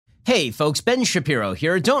Hey folks, Ben Shapiro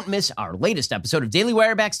here. Don't miss our latest episode of Daily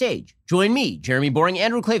Wire Backstage. Join me, Jeremy Boring,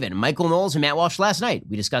 Andrew Klavan, Michael Knowles, and Matt Walsh last night.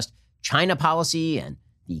 We discussed China policy and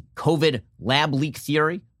the COVID lab leak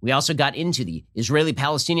theory. We also got into the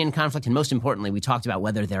Israeli-Palestinian conflict, and most importantly, we talked about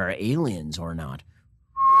whether there are aliens or not.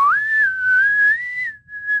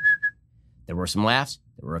 There were some laughs.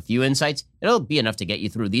 There were a few insights. It'll be enough to get you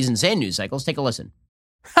through these insane news cycles. Take a listen.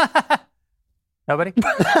 Nobody?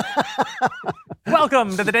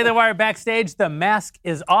 Welcome to the Daily Wire Backstage. The mask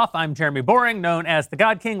is off. I'm Jeremy Boring, known as the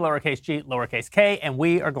God King, lowercase g, lowercase k, and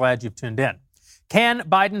we are glad you've tuned in. Can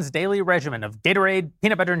Biden's daily regimen of Gatorade,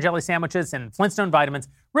 peanut butter and jelly sandwiches, and Flintstone vitamins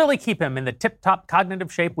really keep him in the tip-top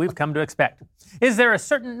cognitive shape we've come to expect? Is there a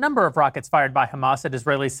certain number of rockets fired by Hamas at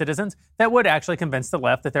Israeli citizens that would actually convince the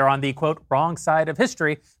left that they're on the, quote, wrong side of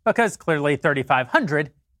history, because clearly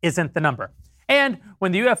 3,500 isn't the number? And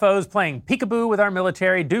when the UFOs playing peekaboo with our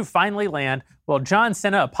military do finally land, will John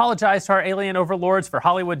Cena apologize to our alien overlords for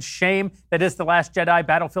Hollywood's shame that is The Last Jedi,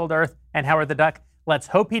 Battlefield Earth, and Howard the Duck? Let's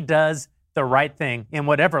hope he does the right thing in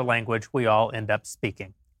whatever language we all end up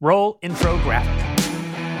speaking. Roll intro graphic.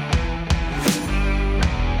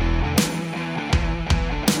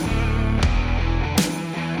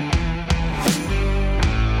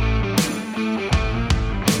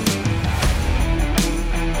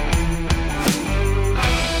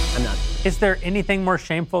 Is there anything more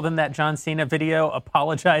shameful than that John Cena video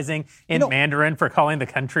apologizing in Mandarin for calling the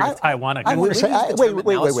country of Taiwan a country? I want to say,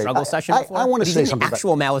 wait. Struggle session I want to say something.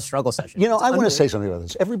 Actual Maoist struggle session. I want to say something about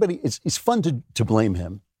this. Everybody, it's fun to blame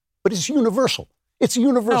him, but it's universal. It's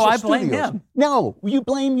Universal Studios. No, I blame him. No, you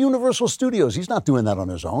blame Universal Studios. He's not doing that on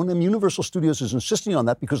his own. And Universal Studios is insisting on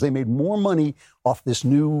that because they made more money off this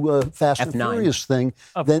new Fast and Furious thing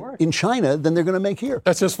in China than they're going to make here.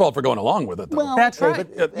 That's his fault for going along with it, though. Well, that's right.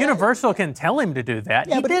 But, Universal can tell him to do that.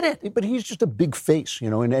 Yeah, he did it. But he's just a big face,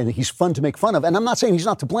 and he's fun to make fun of. And I'm not saying he's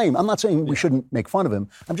not to blame. I'm not saying we shouldn't make fun of him.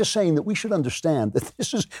 I'm just saying that we should understand that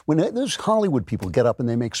this is, when those Hollywood people get up and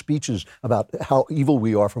they make speeches about how evil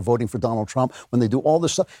we are for voting for Donald Trump, when they do all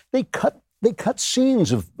this stuff, they cut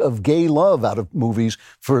scenes of gay love out of movies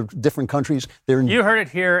for different countries. You heard it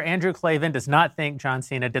here. Andrew Klavan does not think John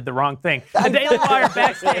Cena did the wrong thing. The Daily Wire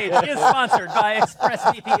Backstage is sponsored by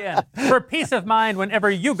ExpressVPN. For peace of mind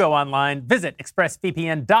whenever you go online, visit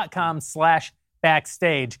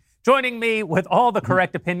expressvpn.com/backstage. Joining me with all the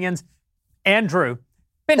correct opinions, Andrew,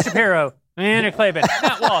 Ben Shapiro, Andrew Klavan,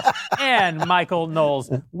 Matt Walsh, and Michael Knowles.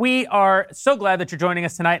 We are so glad that you're joining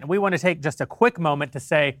us tonight, and we want to take just a quick moment to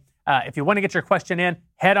say, if you want to get your question in,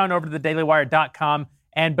 head on over to thedailywire.com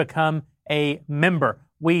and become a member.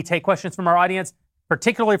 We take questions from our audience,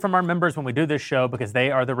 particularly from our members when we do this show, because they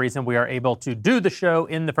are the reason we are able to do the show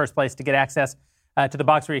in the first place. To get access to the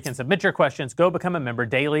box where you can submit your questions, go become a member,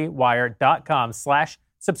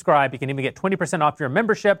 dailywire.com/subscribe. You can even get 20% off your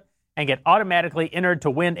membership and get automatically entered to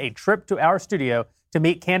win a trip to our studio to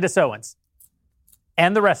meet Candace Owens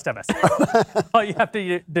and the rest of us. All you have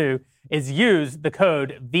to do is use the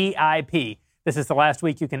code VIP. This is the last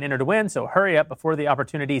week you can enter to win, so hurry up before the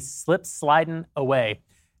opportunity slips sliding away.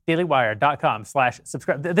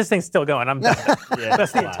 dailywire.com/subscribe. This thing's still going. I'm done.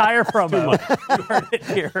 That's the entire promo. You heard it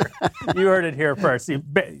here. You heard it here first.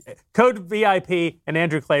 Code VIP, and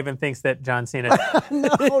Andrew Klavan thinks that John Cena.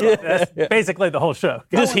 That's basically the whole show.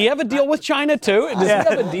 Does he have a deal with China too? Does he have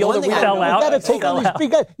a deal that we sell out? Got to take all these big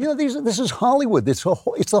guys. This is Hollywood. It's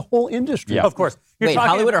the whole industry. Yeah. Of course. Wait,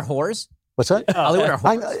 Hollywood are whores? What's that? Hollywood are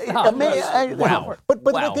whores. Wow. But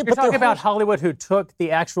you're talking about Hollywood who took the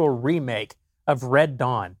actual remake of Red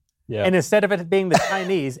Dawn. Yeah. And instead of it being the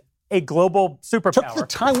Chinese, a global superpower. Took the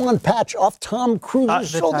Taiwan patch off Tom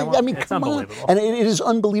Cruise's shoulder. Come on. And it is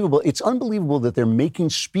unbelievable. It's unbelievable that they're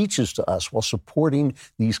making speeches to us while supporting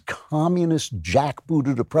these communist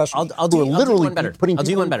jackbooted oppressors who are literally putting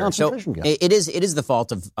people in concentration camps. It is the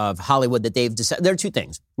fault of Hollywood that they've decided. There are two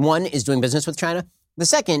things. One is doing business with China. The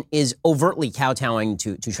second is overtly kowtowing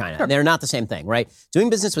to China. Sure. They're not the same thing, right? Doing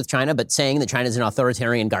business with China, but saying that China is an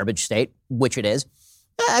authoritarian garbage state, which it is,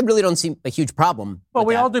 I really don't see a huge problem. Well,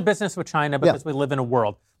 we all do business with China because we live in a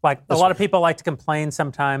world. Like a lot of people like to complain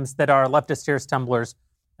sometimes that our leftist tears tumblers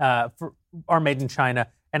are made in China.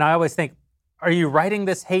 And I always think, are you writing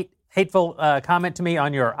this hateful comment to me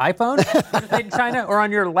on your iPhone, which was made in China, or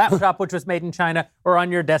on your laptop, which was made in China, or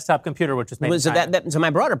on your desktop computer, which was made in China? So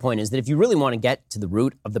my broader point is that if you really want to get to the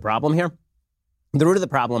root of the problem here, the root of the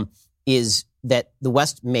problem is that the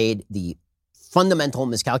West made the fundamental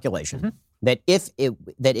miscalculation that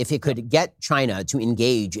if it could get China to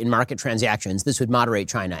engage in market transactions, this would moderate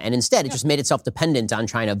China. And instead, it just made itself dependent on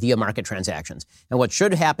China via market transactions. And what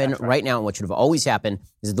should happen right now, and what should have always happened,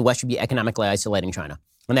 is that the West should be economically isolating China.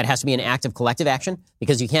 And that has to be an act of collective action,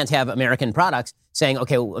 because you can't have American products saying,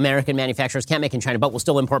 okay, well, American manufacturers can't make in China, but we'll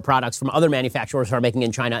still import products from other manufacturers who are making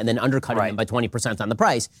in China and then undercutting them by 20% on the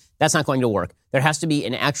price. That's not going to work. There has to be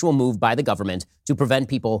an actual move by the government to prevent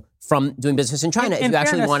people from doing business in China if you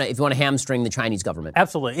actually want to hamstring the Chinese government.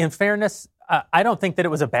 Absolutely. In fairness, I don't think that it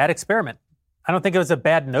was a bad experiment. I don't think it was a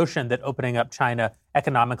bad notion that opening up China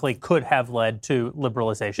economically could have led to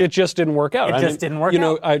liberalization. It just didn't work out. Didn't work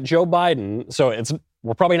out. Joe Biden, so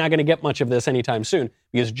we're probably not going to get much of this anytime soon,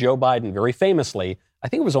 because Joe Biden very famously, I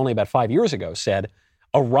think it was only about 5 years ago, said,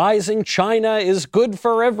 a rising China is good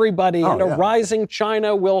for everybody, a rising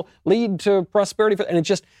China will lead to prosperity. And it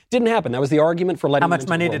just didn't happen. That was the argument for letting him into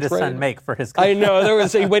the world trade. How much money did his son make for his country? I know.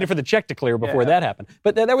 He waited for the check to clear before that happened.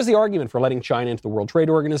 But that was the argument for letting China into the World Trade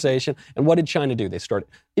Organization. And what did China do? They start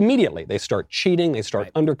cheating. They start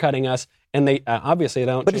undercutting us. And they obviously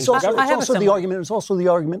don't. But it's also the argument. It's also the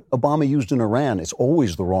argument Obama used in Iran. It's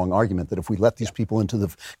always the wrong argument that if we let these people into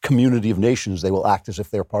the community of nations, they will act as if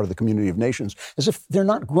they're part of the community of nations, as if they're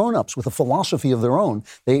not grown-ups with a philosophy of their own.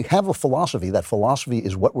 They have a philosophy. That philosophy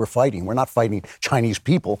is what we're fighting. We're not fighting Chinese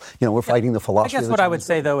people. We're fighting the philosophy. I guess what I would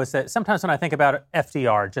say, though, is that sometimes when I think about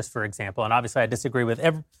FDR, just for example, and obviously I disagree with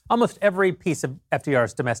almost every piece of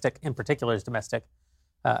FDR's domestic, in particular his domestic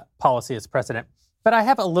policy as president. But I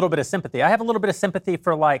have a little bit of sympathy. I have a little bit of sympathy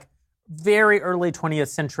for, very early 20th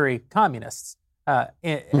century communists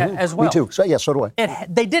as well. Me too. So do I.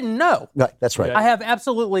 They didn't know. Right, that's right. I have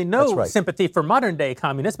absolutely no sympathy for modern-day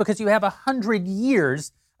communists, because you have 100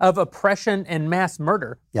 years of oppression and mass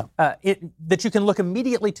murder that you can look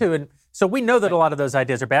immediately to. And so we know that a lot of those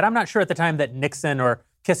ideas are bad. I'm not sure at the time that Nixon or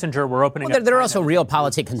Kissinger were opening up. There are also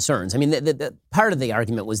realpolitik concerns. I mean, the part of the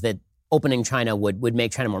argument was that opening China would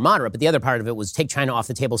make China more moderate, but the other part of it was take China off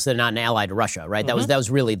the table so they're not an ally to Russia, right? That was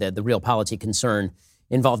really the realpolitik concern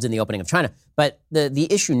involved in the opening of China. But the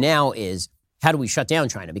issue now is, how do we shut down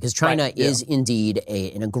China? Because China is indeed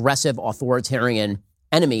an aggressive authoritarian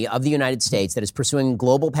enemy of the United States that is pursuing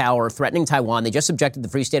global power, threatening Taiwan. They just subjected the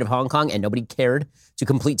Free State of Hong Kong, and nobody cared, to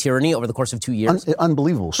complete tyranny over the course of 2 years.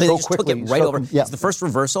 Unbelievable. So quickly. Took it right over. Yeah. It's the first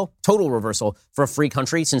total reversal for a free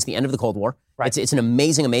country since the end of the Cold War. Right. It's an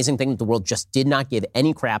amazing, amazing thing that the world just did not give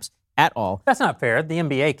any craps at all. That's not fair. The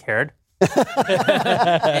NBA cared.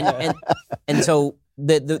 and so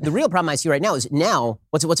the real problem I see right now is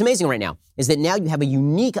what's amazing right now is that now you have a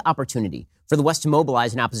unique opportunity for the West to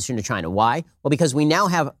mobilize in opposition to China. Why? Well, because we now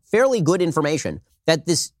have fairly good information that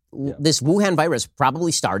this Wuhan virus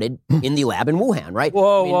probably started in the lab in Wuhan, right?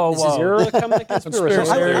 Whoa. You're coming to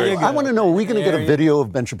conspiracy. I want to know, are we going to get a video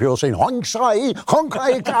of Ben Shapiro saying, Hong Sai, Hong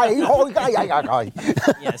Kai Kai, Hong Kai Kai?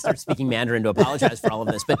 Yeah, start speaking Mandarin to apologize for all of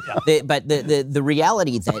this. But the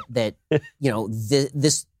reality that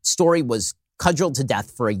this story was cudgeled to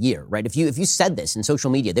death for a year, right? If you said this in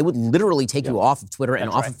social media, they would literally take you off of Twitter and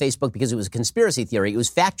off of Facebook because it was a conspiracy theory. It was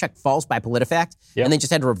fact-checked false by PolitiFact, and they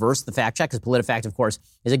just had to reverse the fact-check because PolitiFact, of course,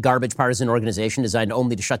 is a garbage partisan organization designed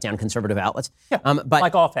only to shut down conservative outlets. Yeah, but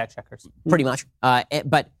like all fact-checkers. Pretty much.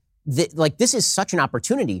 This is such an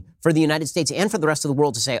opportunity for the United States and for the rest of the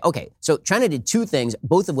world to say, okay, so China did two things,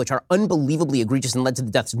 both of which are unbelievably egregious and led to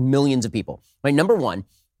the deaths of millions of people. Right? Number one,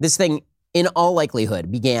 this thing, in all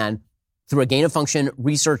likelihood, began through a gain-of-function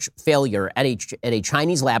research failure at a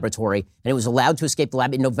Chinese laboratory, and it was allowed to escape the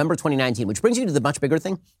lab in November 2019, which brings you to the much bigger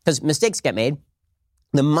thing, because mistakes get made.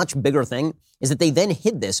 The much bigger thing is that they then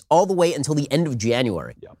hid this all the way until the end of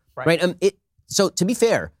January. Yeah, right? So to be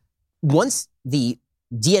fair, once the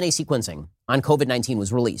DNA sequencing on COVID-19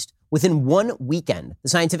 was released, within 1 weekend, the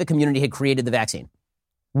scientific community had created the vaccine.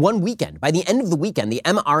 1 weekend. By the end of the weekend, the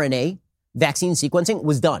mRNA vaccine sequencing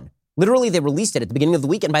was done. Literally, they released it at the beginning of the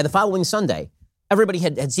week, and by the following Sunday, everybody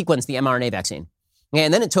had sequenced the mRNA vaccine.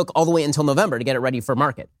 And then it took all the way until November to get it ready for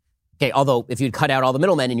market. Okay, although if you'd cut out all the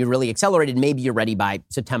middlemen and you really accelerated, maybe you're ready by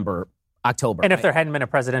September, October. And if there hadn't been a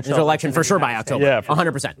presidential election, for sure by October. Yeah,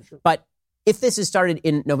 100%. Sure. But if this is started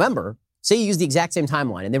in November, say you use the exact same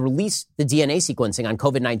timeline, and they release the DNA sequencing on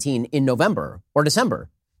COVID-19 in November or December,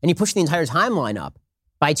 and you push the entire timeline up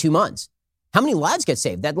by 2 months, how many lives get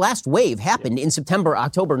saved? That last wave happened in September,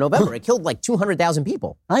 October, November. It killed like 200,000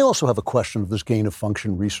 people. I also have a question of this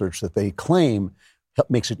gain-of-function research that they claim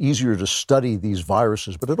makes it easier to study these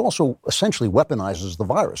viruses, but it also essentially weaponizes the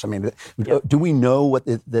virus. I mean, do we know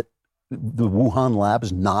that the Wuhan lab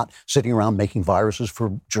is not sitting around making viruses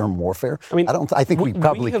for germ warfare? I mean, I think we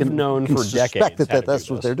probably have known can for suspect decades that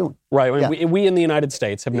that's what they're doing. Right. I mean, we in the United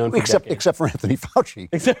States have known for decades. Except for Anthony Fauci.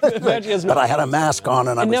 Fauci has but I had a mask on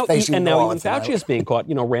and I was facing and north. now even Fauci is being caught.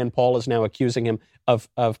 Rand Paul is now accusing him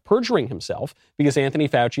of perjuring himself because Anthony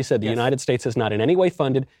Fauci said the United States has not in any way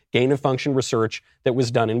funded gain-of-function research that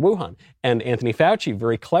was done in Wuhan. And Anthony Fauci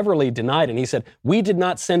very cleverly denied, and he said, we did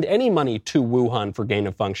not send any money to Wuhan for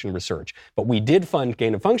gain-of-function research, but we did fund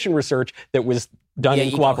gain-of-function research that was done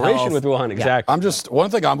in cooperation with Wuhan. Exactly. One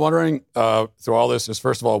thing I'm wondering through all this is,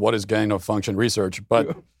 first of all, what is gain-of-function research?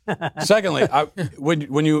 But secondly,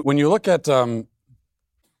 when you look at the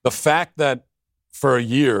fact that for a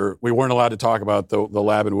year, we weren't allowed to talk about the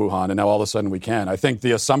lab in Wuhan, and now all of a sudden we can. I think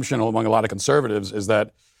the assumption among a lot of conservatives is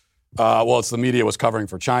that, it's the media was covering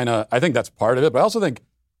for China. I think that's part of it, but I also think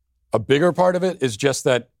a bigger part of it is just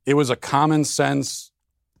that it was a common sense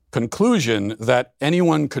conclusion that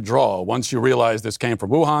anyone could draw once you realize this came from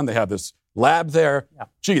Wuhan. They have this lab there. Yeah.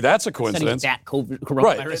 Gee, that's a coincidence. That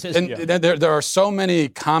coronavirus. Right. And there are so many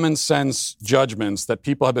common sense judgments that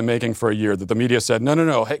people have been making for a year that the media said,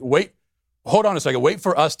 no, hey, wait. Hold on a second. Wait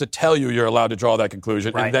for us to tell you you're allowed to draw that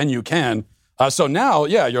conclusion, and then you can. So now,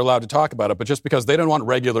 you're allowed to talk about it, but just because they don't want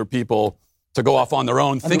regular people to go off on their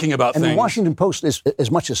own thinking about things. And the Washington Post,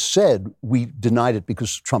 as much as said, we denied it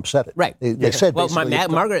because Trump said it. Right. They said Maggie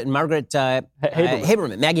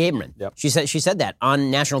Haberman. Yep. She said that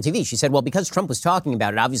on national TV. She said, well, because Trump was talking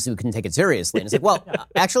about it, obviously we couldn't take it seriously. And it's like, well,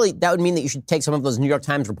 actually, that would mean that you should take some of those New York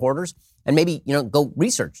Times reporters and maybe, go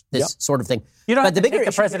research this sort of thing. You don't have to take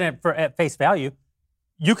the president at face value.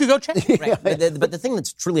 You could go check it. Right. But the thing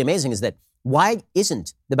that's truly amazing is that why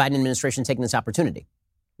isn't the Biden administration taking this opportunity?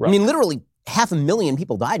 Right. I mean, literally 500,000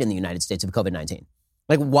 people died in the United States of COVID-19.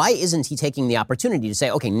 Like, why isn't he taking the opportunity to say,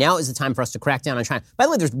 okay, now is the time for us to crack down on China? By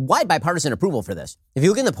the way, there's wide bipartisan approval for this. If you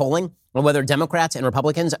look in the polling on whether Democrats and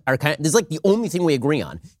Republicans are there's like the only thing we agree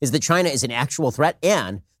on is that China is an actual threat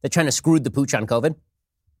and that China screwed the pooch on COVID.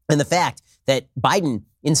 And the fact that Biden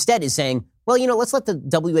instead is saying, well, let's let the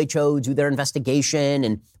WHO do their investigation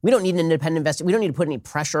and we don't need an independent investigation. We don't need to put any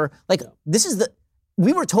pressure. Like,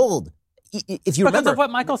 we were told, if you remember. Because of what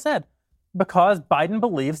Michael said. Because Biden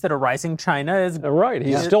believes that a rising China is... Right.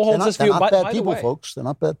 He still holds this view. They're not bad people, folks. They're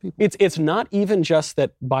not bad people. It's not even just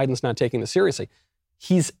that Biden's not taking this seriously.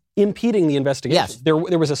 He's impeding the investigation. Yes. There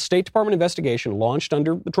was a State Department investigation launched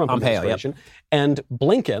under the Trump administration, and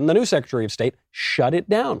Blinken, the new Secretary of State, shut it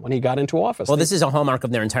down when he got into office. Well, this is a hallmark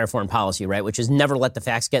of their entire foreign policy, right? Which is never let the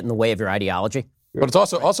facts get in the way of your ideology. But it's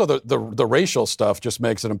also the racial stuff just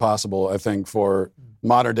makes it impossible, I think, for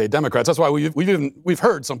modern day Democrats. That's why we've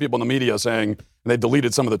heard some people in the media saying, and they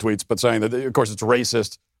deleted some of the tweets, but saying that of course it's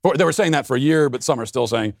racist. They were saying that for a year, but some are still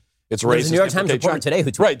saying it's racist. There's a New York Times reporter today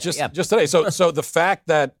who tweeted right, just today. So the fact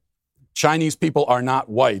that Chinese people are not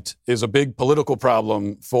white is a big political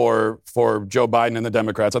problem for Joe Biden and the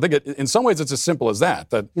Democrats. I think in some ways it's as simple as that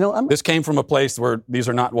this came from a place where these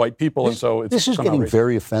are not white people, and so it's this is getting racist.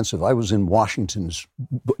 Very offensive. I was in Washington's,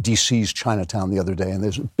 D.C.'s Chinatown the other day, and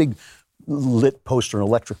there's a big lit poster, an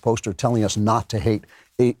electric poster, telling us not to hate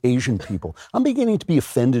Asian people. I'm beginning to be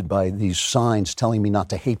offended by these signs telling me not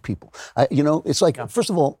to hate people. It's like,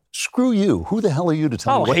 first of all, screw you. Who the hell are you to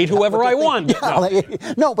tell me? I'll hate whoever I want.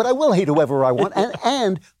 No, but I will hate whoever I want.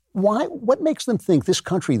 And why? What makes them think this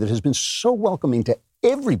country that has been so welcoming to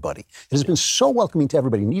everybody,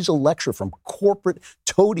 needs a lecture from corporate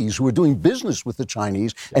toadies who are doing business with the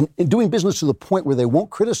Chinese and doing business to the point where they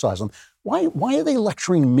won't criticize them? Why are they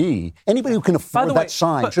lecturing me? Anybody who can afford that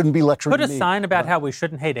sign shouldn't be lecturing me. Put a sign about how we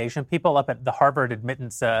shouldn't hate Asian people up at the Harvard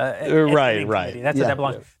admittance right. Committee. That's what that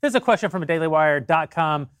belongs. There's a question from a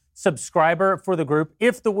DailyWire.com subscriber for the group.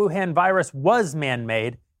 If the Wuhan virus was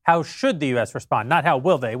man-made, how should the U.S. respond? Not how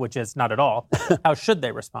will they, which is not at all. How should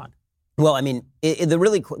they respond? Well, I mean,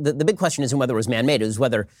 the big question isn't whether it was man-made. It was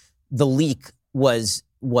whether the leak was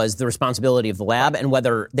the responsibility of the lab and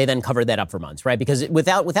whether they then covered that up for months, right? Because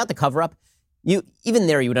without the cover-up, you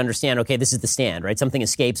would understand, okay, this is the stand, right? Something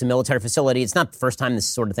escapes a military facility. It's not the first time this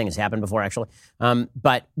sort of thing has happened before, actually.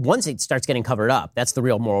 But once it starts getting covered up, that's the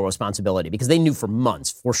real moral responsibility, because they knew for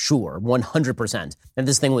months, for sure, 100%, that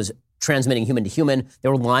this thing was transmitting human to human. They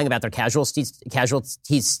were lying about their casualty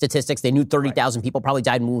statistics. They knew 30,000 people probably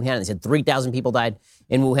died in Wuhan. They said 3,000 people died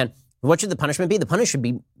in Wuhan. What should the punishment be? The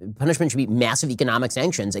punishment should be massive economic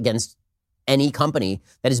sanctions against any company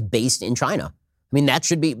that is based in China. I mean, that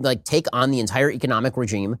should be take on the entire economic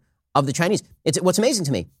regime of the Chinese. What's amazing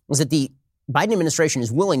to me is that the Biden administration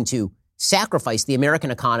is willing to sacrifice the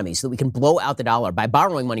American economy so that we can blow out the dollar by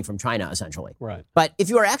borrowing money from China, essentially. Right. But if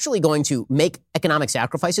you are actually going to make economic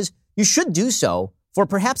sacrifices, you should do so for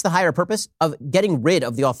perhaps the higher purpose of getting rid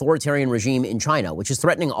of the authoritarian regime in China, which is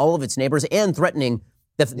threatening all of its neighbors and threatening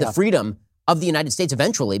the freedom of the United States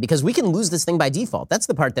eventually, because we can lose this thing by default. That's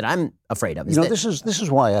the part that I'm afraid of. This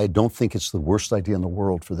is why I don't think it's the worst idea in the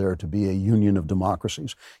world for there to be a union of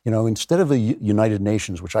democracies. Instead of a United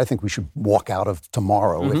Nations, which I think we should walk out of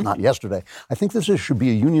tomorrow, if not yesterday, I think this should be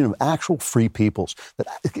a union of actual free peoples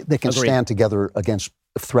that can stand together against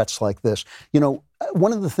threats like this.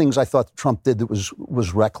 One of the things I thought Trump did that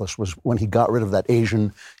was reckless was when he got rid of that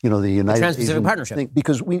Asian, the United Trans-Pacific Partnership thing,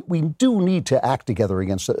 because we do need to act together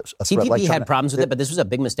against a threat like TPP China. had problems with it, but this was a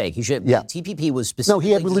big mistake. TPP was specifically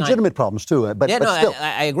he had legitimate problems too. But still.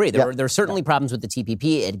 I agree. There are certainly problems with the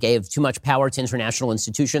TPP. It gave too much power to international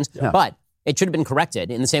institutions, but it should have been corrected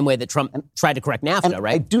in the same way that Trump tried to correct NAFTA,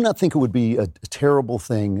 right? I do not think it would be a terrible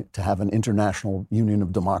thing to have an international union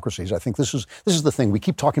of democracies. I think this is the thing. We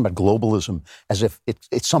keep talking about globalism as if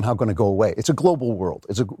it's somehow going to go away. It's a global world.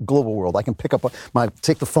 It's a global world. I can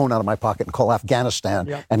take the phone out of my pocket and call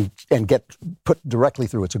Afghanistan and get put directly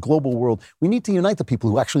through. It's a global world. We need to unite the people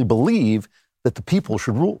who actually believe that the people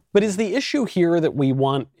should rule. But is the issue here that we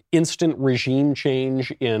want instant regime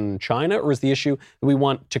change in China, or is the issue that we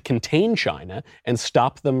want to contain China and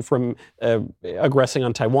stop them from aggressing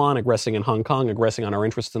on Taiwan, aggressing in Hong Kong, aggressing on our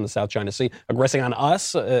interests in the South China Sea, aggressing on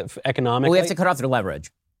us economically? Well, we have to cut off their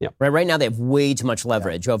leverage. Yeah. Right now they have way too much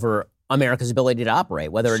leverage over America's ability to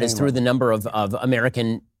operate, whether it is through the number of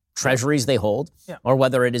American treasuries they hold, or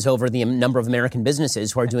whether it is over the number of American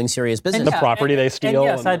businesses who are doing serious business. The property they steal.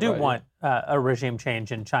 And yes, I do want a regime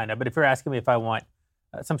change in China, but if you're asking me if I want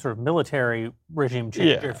some sort of military regime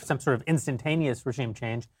change or some sort of instantaneous regime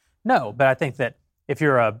change, no. But I think that if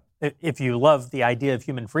you love the idea of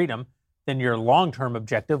human freedom, then your long-term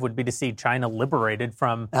objective would be to see China liberated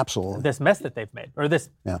from this mess that they've made, or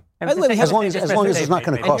this. Yeah. As long as it's not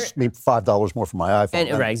going to cost me $5 more for my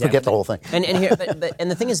iPhone, right, exactly. Forget the whole thing.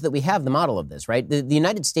 And the thing is that we have the model of this, right? The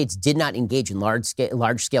United States did not engage in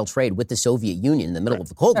large-scale trade with the Soviet Union in the middle of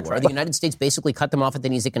the Cold War. The United States basically cut them off at the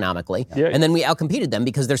knees economically, and then we outcompeted them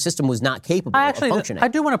because their system was not capable of functioning. I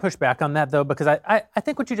do want to push back on that, though, because I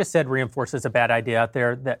think what you just said reinforces a bad idea out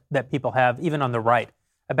there that people have, even on the right,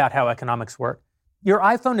 about how economics work. Your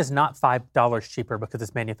iPhone is not $5 cheaper because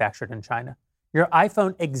it's manufactured in China. Your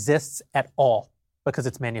iPhone exists at all because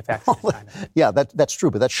it's manufactured in China. Yeah, that's true,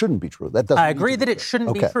 but that shouldn't be true. I agree that it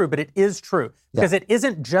shouldn't be true, but it is true. Because it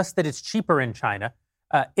isn't just that it's cheaper in China.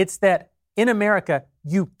 It's that in America,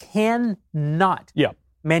 you cannot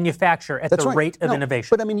manufacture at the rate of innovation.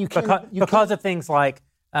 But I mean, because of things like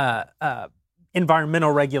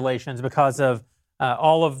environmental regulations, because of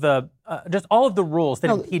all of the rules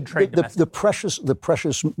that impede trade. The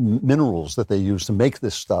precious minerals that they use to make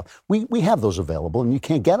this stuff, we have those available, and you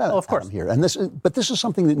can't get at them here. And this is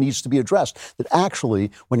something that needs to be addressed. That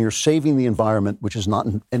actually, when you're saving the environment, which is not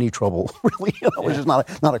in any trouble, really, which is not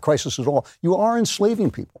a crisis at all, you are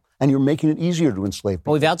enslaving people, and you're making it easier to enslave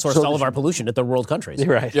people. Well, we've outsourced all of our pollution to third world countries.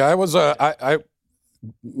 Right. Yeah, I was. I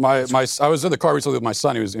was in the car recently with my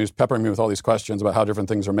son. He was peppering me with all these questions about how different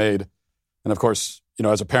things are made. And of course,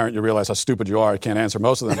 as a parent, you realize how stupid you are. I can't answer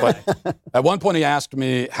most of them. But at one point, he asked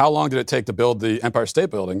me, how long did it take to build the Empire State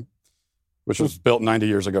Building, which was built 90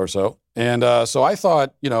 years ago or so. And so I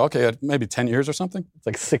thought, okay, maybe 10 years or something. It's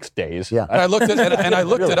like 6 days. Yeah. And I looked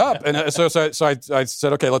it up. And so I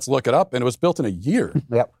said, okay, let's look it up. And it was built in a year.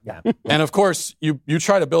 Yep. Yeah. And of course, you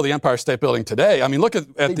try to build the Empire State Building today. I mean, look at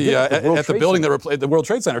the building that replaced the World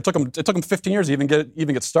Trade Center. It took them 15 years to even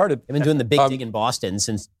get started. They've been doing the big dig in Boston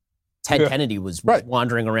since Ted Kennedy was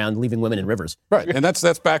wandering around leaving women in rivers. Right, and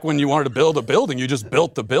that's back when you wanted to build a building. You just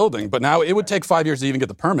built the building. But now it would take 5 years to even get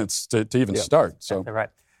the permits to even start. So right.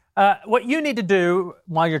 What you need to do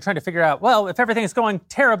while you're trying to figure out, well, if everything is going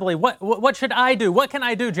terribly, what should I do? What can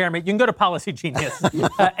I do, Jeremy? You can go to Policy Genius.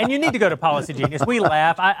 And you need to go to Policy Genius. We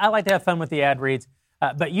laugh. I like to have fun with the ad reads.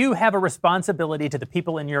 But you have a responsibility to the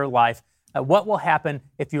people in your life. What will happen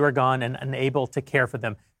if you are gone and unable to care for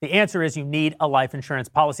them? The answer is you need a life insurance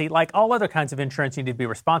policy. Like all other kinds of insurance, you need to be a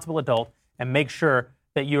responsible adult and make sure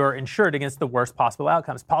that you are insured against the worst possible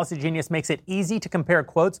outcomes. Policy Genius makes it easy to compare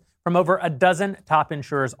quotes from over a dozen top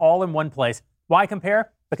insurers all in one place. Why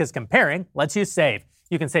compare? Because comparing lets you save.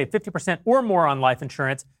 You can save 50% or more on life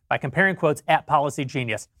insurance by comparing quotes at Policy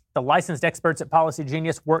Genius. The licensed experts at Policy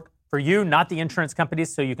Genius work for you, not the insurance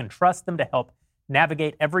companies, so you can trust them to help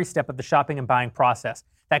navigate every step of the shopping and buying process.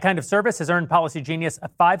 That kind of service has earned Policy Genius a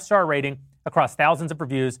 5-star rating across thousands of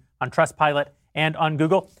reviews on Trustpilot and on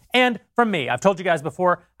Google. And from me, I've told you guys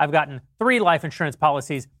before, I've gotten 3 life insurance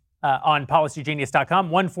policies on PolicyGenius.com,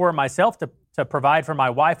 one for myself to provide for my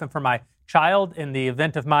wife and for my child in the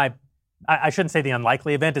event of my, I shouldn't say the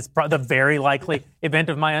unlikely event, it's the very likely event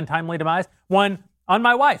of my untimely demise. One on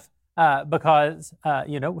my wife, because,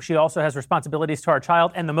 she also has responsibilities to our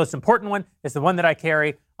child. And the most important one is the one that I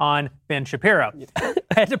carry on Ben Shapiro.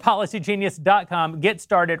 Head to PolicyGenius.com. Get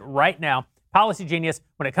started right now. Policy Genius,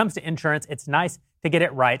 when it comes to insurance, it's nice to get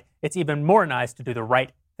it right. It's even more nice to do the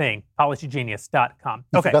right thing. PolicyGenius.com.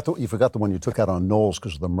 Okay. You forgot the one you took out on Knowles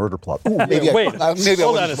because of the murder plot. Ooh, maybe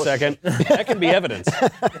hold on a second. That can be evidence.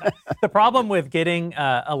 The problem with getting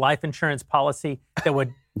a life insurance policy that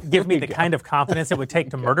would give me the kind of confidence it would take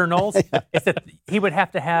to murder Knowles is that he would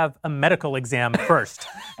have to have a medical exam first.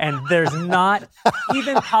 And there's not,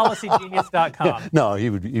 even PolicyGenius.com. No,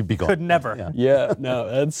 he'd be gone. Could never. Yeah, no,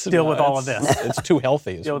 that's deal with all of this. It's too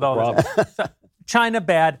healthy. Deal with all of this. So, China,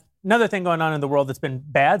 bad. Another thing going on in the world that's been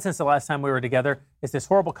bad since the last time we were together is this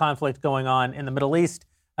horrible conflict going on in the Middle East.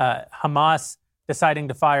 Hamas deciding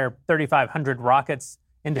to fire 3,500 rockets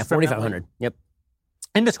indiscriminately. 4,500. Yep.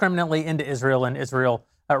 Indiscriminately into Israel, and Israel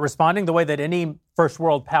responding the way that any first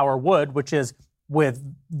world power would, which is with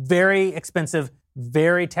very expensive,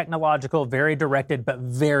 very technological, very directed, but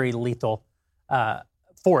very lethal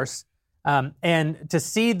force. And to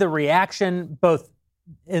see the reaction both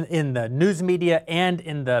in the news media and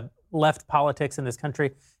in the left politics in this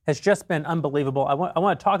country has just been unbelievable. I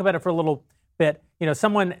want to talk about it for a little bit.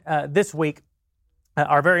 Someone this week,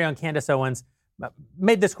 our very own Candace Owens,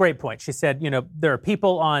 made this great point. She said, there are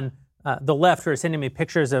people on the left who are sending me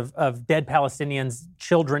pictures of dead Palestinians,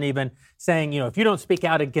 children even, saying, if you don't speak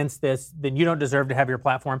out against this, then you don't deserve to have your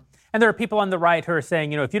platform. And there are people on the right who are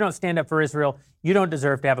saying, if you don't stand up for Israel, you don't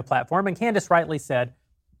deserve to have a platform. And Candace rightly said,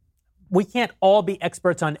 we can't all be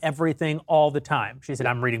experts on everything all the time. She said,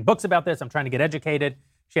 I'm reading books about this. I'm trying to get educated.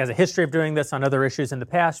 She has a history of doing this on other issues in the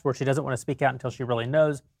past where she doesn't want to speak out until she really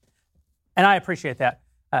knows. And I appreciate that.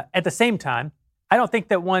 At the same time, I don't think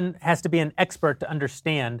that one has to be an expert to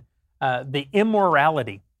understand the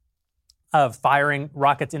immorality of firing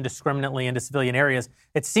rockets indiscriminately into civilian areas.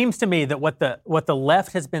 It seems to me that what the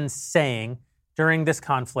left has been saying during this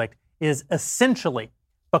conflict is essentially,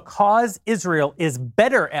 because Israel is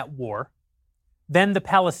better at war than the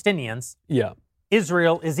Palestinians,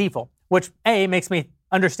 Israel is evil, which, A, makes me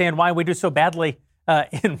understand why we do so badly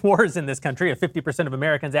in wars in this country. If 50% of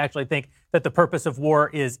Americans actually think that the purpose of war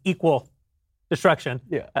is equal destruction.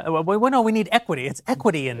 We need equity. It's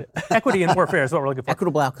equity in warfare is what we're looking for.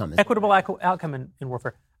 Equitable outcome. Equitable outcome in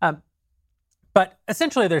warfare. But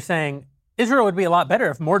essentially they're saying Israel would be a lot better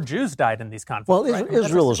if more Jews died in these conflicts. Well, right?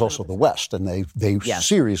 Israel is also the West, and they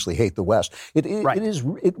seriously hate the West. It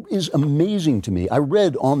is amazing to me. I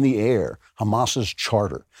read on the air Hamas's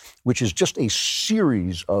charter, which is just a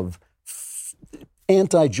series of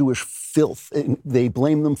anti-Jewish filth. They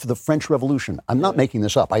blame them for the French Revolution. I'm not making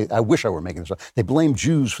this up. I wish I were making this up. They blame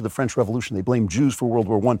Jews for the French Revolution. They blame Jews for World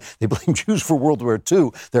War I. They blame Jews for World War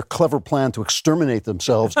II. Their clever plan to exterminate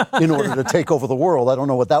themselves in order to take over the world. I don't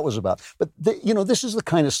know what that was about. But, this is the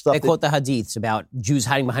kind of stuff. They quote the hadiths about Jews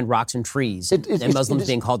hiding behind rocks and trees and Muslims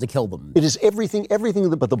being called to kill them. It is everything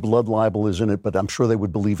but the blood libel is in it, but I'm sure they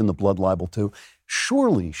would believe in the blood libel too.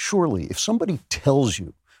 Surely, if somebody tells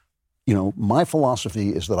you, my philosophy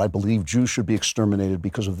is that I believe Jews should be exterminated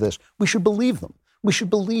because of this, we should believe them. We should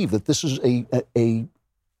believe that this is a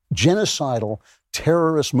genocidal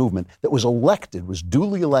terrorist movement that was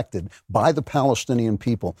duly elected by the Palestinian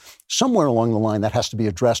people. Somewhere along the line that has to be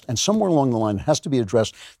addressed, and somewhere along the line it has to be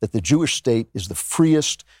addressed that the Jewish state is the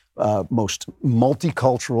freest, most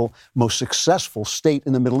multicultural, most successful state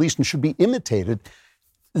in the Middle East and should be imitated.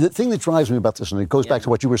 The thing that drives me about this, and it goes back to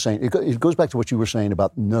what you were saying, it goes back to what you were saying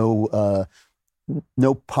about no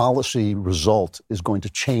policy result is going to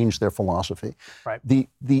change their philosophy. Right.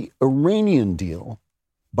 The Iranian deal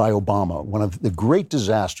by Obama, one of the great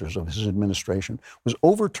disasters of his administration, was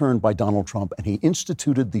overturned by Donald Trump, and he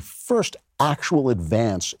instituted the first actual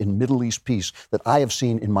advance in Middle East peace that I have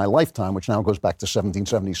seen in my lifetime, which now goes back to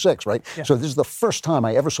 1776, right? Yeah. So this is the first time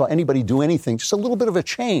I ever saw anybody do anything, just a little bit of a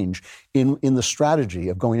change in the strategy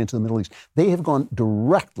of going into the Middle East. They have gone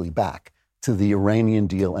directly back to the Iranian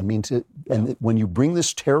deal. And when you bring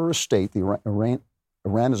this terrorist state, the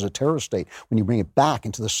Iran is a terrorist state, when you bring it back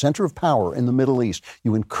into the center of power in the Middle East,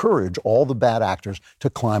 you encourage all the bad actors to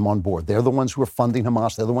climb on board. They're the ones who are funding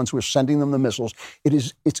Hamas. They're the ones who are sending them the missiles.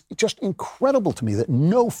 It's just incredible to me that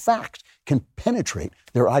no fact can penetrate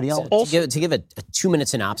their ideology. To give a 2-minute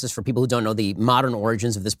synopsis for people who don't know the modern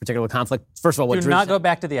origins of this particular conflict, first of all, do not go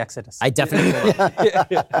back to the Exodus. I definitely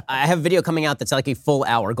will. I have a video coming out that's like a full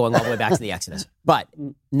hour going all the way back to the Exodus. But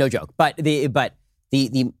no joke. But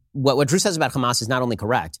what Drew says about Hamas is not only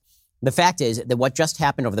correct. The fact is that what just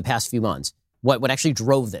happened over the past few months, what actually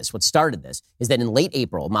drove this, what started this, is that in late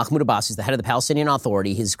April, Mahmoud Abbas is the head of the Palestinian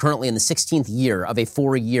Authority. He's currently in the 16th year of a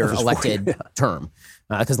 4-year elected term,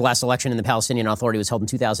 because the last election in the Palestinian Authority was held in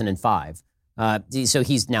 2005. So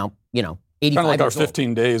he's now, 85 kind of like our years old.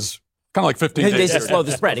 15 days. Kind of like 15 days to slow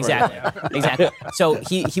the spread, exactly. Exactly. So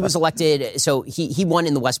he was elected, so he won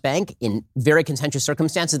in the West Bank in very contentious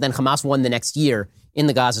circumstances. Then Hamas won the next year in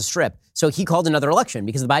the Gaza Strip. So he called another election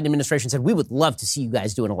because the Biden administration said, we would love to see you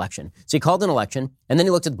guys do an election. So he called an election, and then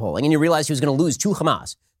he looked at the polling, and he realized he was going to lose to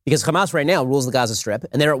Hamas because Hamas right now rules the Gaza Strip,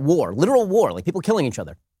 and they're at war, literal war, like people killing each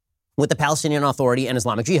other, with the Palestinian Authority and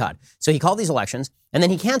Islamic Jihad. So he called these elections, and then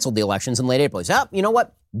he canceled the elections in late April. He said, you know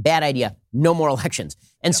what? Bad idea. No more elections.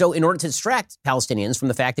 And so in order to distract Palestinians from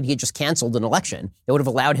the fact that he had just canceled an election that would have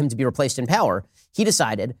allowed him to be replaced in power, he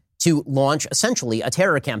decided to launch essentially a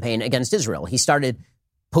terror campaign against Israel. He started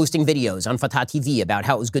posting videos on Fatah TV about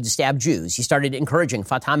how it was good to stab Jews. He started encouraging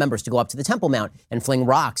Fatah members to go up to the Temple Mount and fling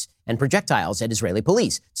rocks and projectiles at Israeli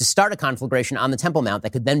police to start a conflagration on the Temple Mount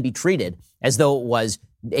that could then be treated as though it was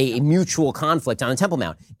a mutual conflict on the Temple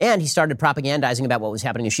Mount. And he started propagandizing about what was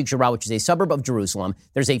happening in Sheikh Jarrah, which is a suburb of Jerusalem.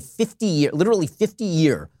 There's a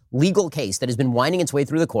 50-year legal case that has been winding its way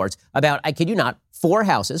through the courts about, I kid you not, 4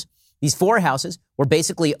 houses. These 4 houses were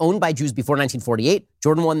basically owned by Jews before 1948.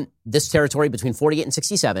 Jordan won this territory between 48 and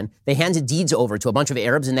 67. They handed deeds over to a bunch of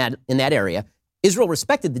Arabs in that area. Israel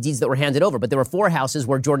respected the deeds that were handed over, but there were 4 houses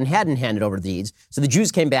where Jordan hadn't handed over the deeds. So the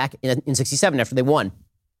Jews came back in 67 after they won.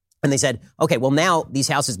 And they said, okay, well, now these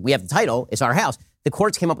houses, we have the title, it's our house. The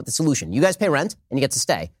courts came up with the solution. You guys pay rent, and you get to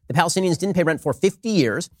stay. The Palestinians didn't pay rent for 50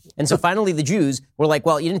 years. And so finally the Jews were like,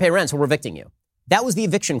 well, you didn't pay rent, so we're evicting you. That was the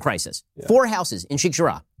eviction crisis. Yeah. 4 houses in Sheikh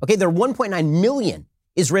Jarrah. Okay, there are 1.9 million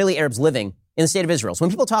Israeli Arabs living in the state of Israel. So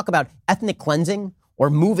when people talk about ethnic cleansing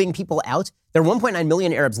or moving people out, there are 1.9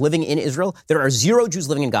 million Arabs living in Israel. There are 0 Jews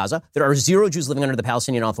living in Gaza. There are 0 Jews living under the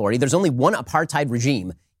Palestinian Authority. There's only one apartheid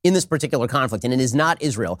regime in this particular conflict, and it is not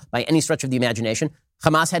Israel by any stretch of the imagination.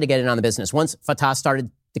 Hamas had to get in on the business. Once Fatah started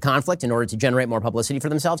the conflict in order to generate more publicity for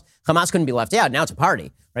themselves, Hamas couldn't be left out. Now it's a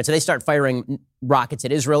party, right? So they start firing rockets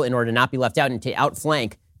at Israel in order to not be left out and to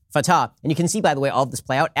outflank Fatah. And you can see, by the way, all of this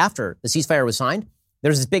play out after the ceasefire was signed.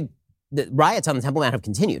 There's this the riots on the Temple Mount have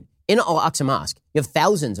continued. In Al-Aqsa Mosque, you have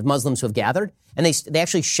thousands of Muslims who have gathered, and they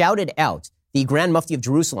actually shouted out the Grand Mufti of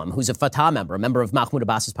Jerusalem, who's a Fatah member, a member of Mahmoud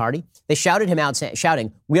Abbas's party. They shouted him out,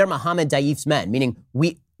 shouting, "We are Mohammed Daif's men," meaning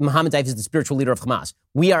Mohammed Daif is the spiritual leader of Hamas.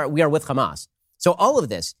 We are with Hamas. So all of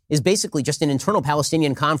this is basically just an internal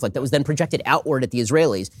Palestinian conflict that was then projected outward at the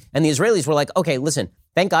Israelis. And the Israelis were like, okay, listen,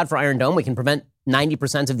 thank God for Iron Dome. We can prevent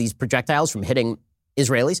 90% of these projectiles from hitting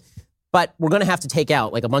Israelis. But we're going to have to take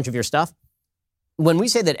out like a bunch of your stuff. When we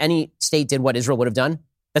say that any state did what Israel would have done,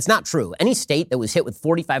 that's not true. Any state that was hit with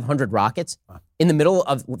 4,500 rockets in the middle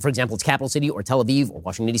of, for example, its capital city or Tel Aviv or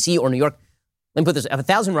Washington, D.C. or New York, let me put this,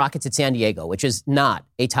 1,000 rockets at San Diego, which is not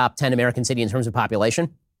a top 10 American city in terms of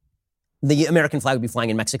population, the American flag would be flying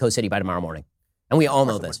in Mexico City by tomorrow morning. And we all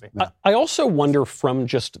know this. I also wonder from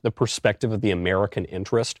just the perspective of the American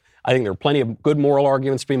interest, I think there are plenty of good moral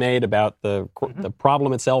arguments to be made about the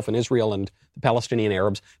problem itself in Israel and the Palestinian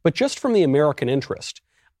Arabs. But just from the American interest,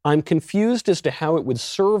 I'm confused as to how it would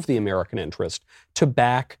serve the American interest to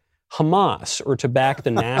back Hamas or to back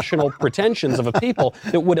the national pretensions of a people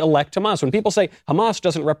that would elect Hamas. When people say Hamas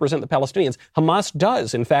doesn't represent the Palestinians, Hamas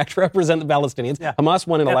does, in fact, represent the Palestinians. Yeah. Hamas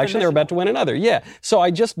won an election. They're about to win another. Yeah. So I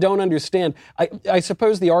just don't understand. I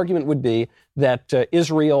suppose the argument would be that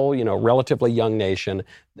Israel, relatively young nation,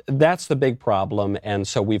 that's the big problem. And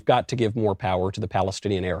so we've got to give more power to the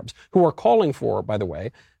Palestinian Arabs, who are calling for, by the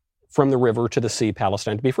way, from the river to the sea,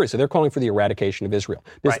 Palestine to be free. So they're calling for the eradication of Israel.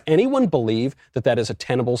 Does anyone believe that that is a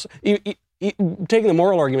tenable, taking the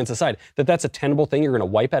moral arguments aside, that that's a tenable thing? You're going to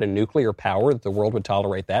wipe out a nuclear power, that the world would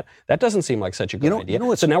tolerate that? That doesn't seem like such a good idea.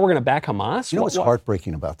 So now we're going to back Hamas? You know what's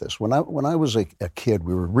heartbreaking about this? When I was a kid,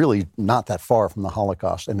 we were really not that far from the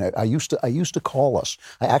Holocaust, and I used to call us,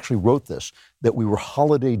 I actually wrote this, that we were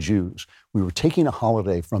holiday Jews. We were taking a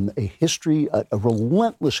holiday from a history, a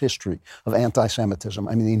relentless history of anti-Semitism.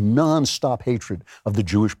 I mean, the nonstop hatred of the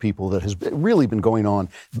Jewish people that has really been going on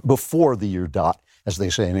before the year dot. as they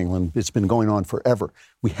say in England. It's been going on forever.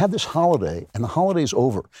 We had this holiday, and the holiday's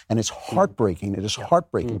over, and it's heartbreaking. It is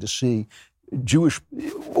heartbreaking to see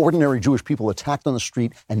ordinary Jewish people attacked on the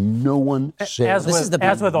street, and no one said.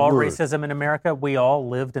 As with all racism in America, we all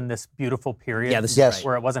lived in this beautiful period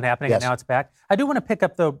where it wasn't happening, and now it's back. I do want to pick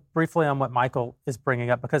up, though, briefly on what Michael is bringing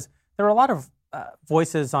up, because there are a lot of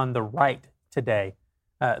voices on the right today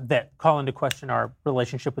that call into question our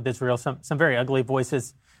relationship with Israel, some very ugly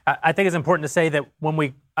voices. I think it's important to say that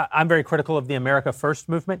I'm very critical of the America First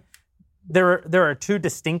movement. There are two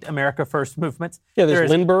distinct America First movements. Yeah,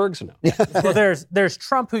 there's Lindbergh's. No. Well, there's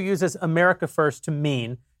Trump, who uses America First to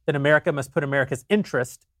mean that America must put America's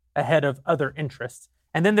interest ahead of other interests.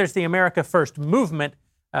 And then there's the America First movement,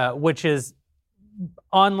 which is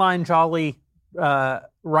online jolly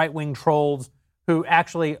right-wing trolls who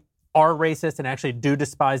actually are racist and actually do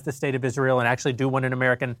despise the state of Israel and actually do want an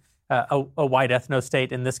American, a white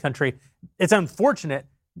ethno-state in this country. It's unfortunate,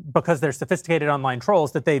 because they're sophisticated online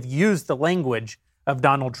trolls, that they've used the language of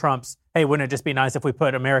Donald Trump's, hey, wouldn't it just be nice if we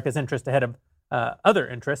put America's interest ahead of other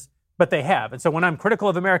interests? But they have. And so when I'm critical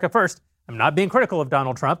of America First, I'm not being critical of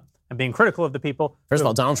Donald Trump. I'm being critical of the people. First of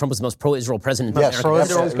all, Donald Trump was the most pro-Israel president in America.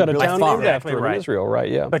 Pro-Israel's got a town named after right. Israel, right,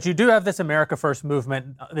 yeah. But you do have this America First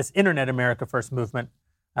movement, this internet America First movement,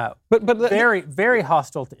 but very, very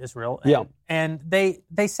hostile to Israel. And they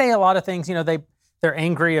say a lot of things. You know, they're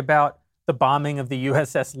angry about the bombing of the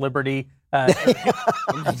USS Liberty in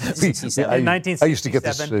 1967. I used to get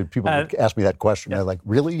this. People ask me that question. I'm like,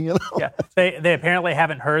 really? You know? Yeah. They apparently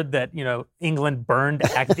haven't heard that England burned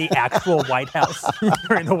the actual White House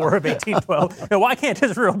during the War of 1812. Why can't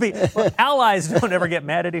Israel be? Well, allies don't ever get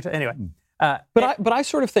mad at each other. Anyway, but I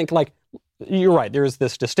sort of think, like, you're right. There's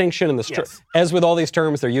this distinction, and as with all these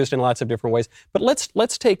terms, they're used in lots of different ways. But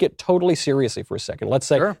let's take it totally seriously for a second. Let's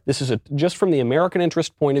say this is just from the American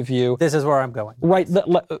interest point of view. This is where I'm going. Right.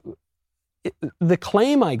 The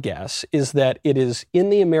claim, I guess, is that it is in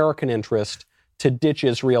the American interest to ditch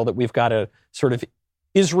Israel, that we've got a sort of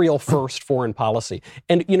Israel first foreign policy.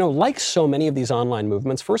 And, like so many of these online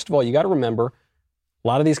movements, first of all, you got to remember, a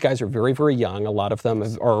lot of these guys are very, very young. A lot of them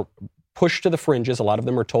are pushed to the fringes. A lot of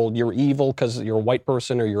them are told you're evil because you're a white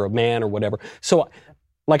person or you're a man or whatever. So,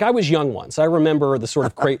 like, I was young once. I remember the sort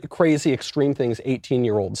of crazy, extreme things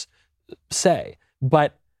 18-year-olds say.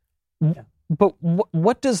 But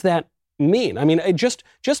what does that mean? I mean, just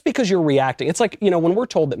because you're reacting, it's like, when we're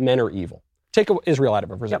told that men are evil. Take Israel out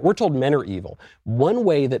of it for a second. We're told men are evil. One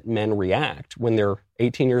way that men react when they're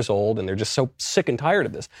 18 years old and they're just so sick and tired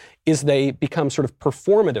of this is they become sort of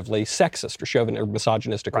performatively sexist or chauvinistic or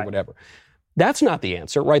misogynistic or whatever. That's not the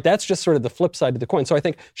answer, right? That's just sort of the flip side of the coin. So I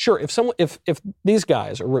think, sure, if these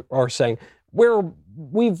guys are saying,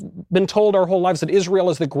 we've been told our whole lives that Israel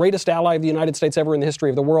is the greatest ally of the United States ever in the history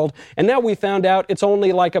of the world, and now we found out it's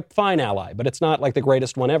only like a fine ally, but it's not like the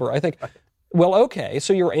greatest one ever. I think, well, okay,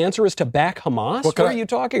 so your answer is to back Hamas? What are you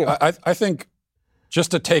talking about? I think,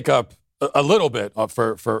 just to take up a little bit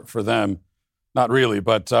for them, not really,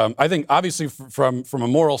 but I think obviously from a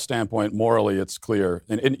moral standpoint, morally it's clear.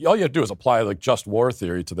 And all you have to do is apply like just war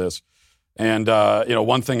theory to this. And,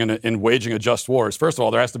 one thing in waging a just war is, first of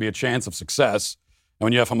all, there has to be a chance of success. And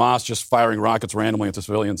when you have Hamas just firing rockets randomly into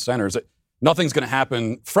civilian centers, nothing's going to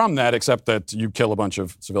happen from that except that you kill a bunch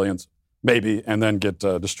of civilians, maybe, and then get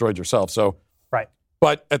destroyed yourself. So, right.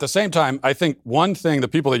 But at the same time, I think one thing, the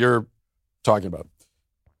people that you're talking about,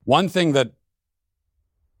 one thing that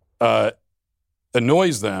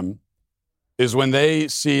annoys them is when they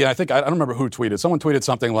see, I don't remember who tweeted, someone tweeted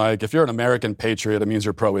something like, if you're an American patriot, it means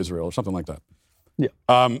you're pro-Israel, or something like that. Yeah.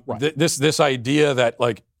 This idea that,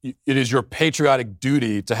 like, it is your patriotic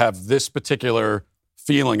duty to have this particular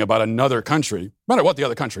feeling about another country, no matter what the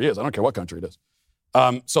other country is. I don't care what country it is.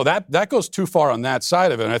 So that goes too far on that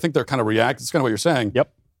side of it, and I think they're kind of reacting. It's kind of what you're saying.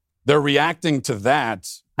 Yep. They're reacting to that.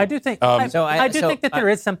 I do think. I do think that there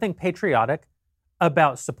is something patriotic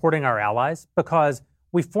about supporting our allies, because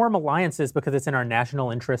we form alliances because it's in our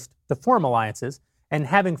national interest to form alliances. And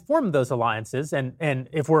having formed those alliances, and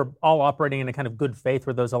if we're all operating in a kind of good faith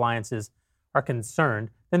where those alliances are concerned,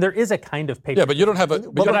 then there is a kind of patriotism. Yeah, but you don't have a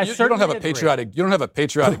patriotic. You don't have a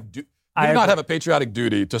patriotic. You do not have a patriotic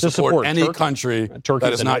duty to support any country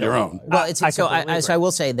that is not your own. Well, I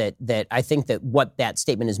will say that I think that what that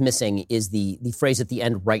statement is missing is the phrase at the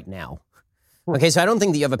end, right now. Okay, so I don't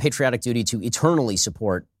think that you have a patriotic duty to eternally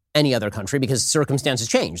support any other country, because circumstances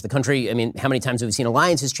change. The country, I mean, how many times have we seen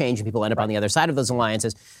alliances change and people end up on the other side of those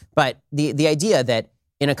alliances? But the idea that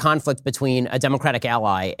in a conflict between a democratic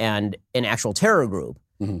ally and an actual terror group,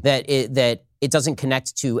 that it doesn't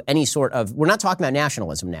connect to any sort of, we're not talking about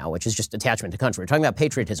nationalism now, which is just attachment to country. We're talking about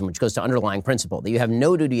patriotism, which goes to underlying principle, that you have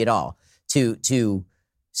no duty at all to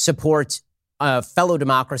support a fellow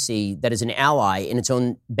democracy that is an ally in its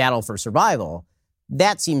own battle for survival.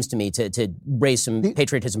 That seems to me to raise some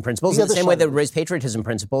patriotism principles. In the same way that would raise patriotism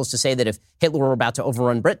principles to say that if Hitler were about to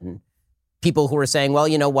overrun Britain, people who are saying, well,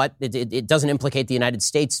 you know what, it doesn't implicate the United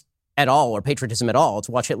States at all or patriotism at all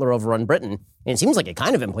to watch Hitler overrun Britain. And it seems like it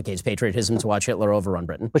kind of implicates patriotism to watch Hitler overrun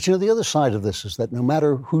Britain. But the other side of this is that no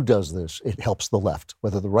matter who does this, it helps the left,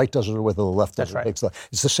 whether the right does it or whether the left does it. Right.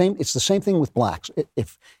 It's the same thing with blacks.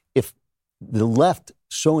 If the left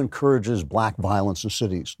so encourages black violence in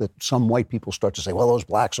cities that some white people start to say, well, those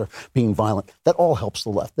blacks are being violent. That all helps the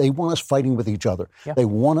left. They want us fighting with each other. Yeah. They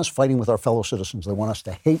want us fighting with our fellow citizens. They want us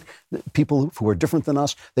to hate people who are different than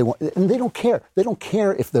us. And they don't care. They don't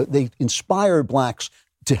care if they inspire blacks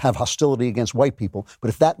to have hostility against white people. But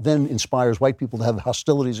if that then inspires white people to have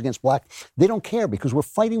hostilities against black, they don't care because we're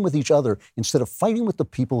fighting with each other instead of fighting with the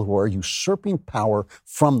people who are usurping power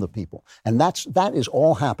from the people. And that is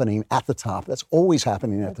all happening at the top. That's always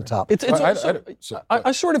happening at the top.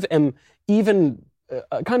 I sort of am even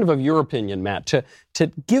kind of your opinion, Matt,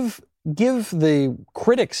 to give the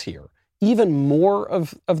critics here even more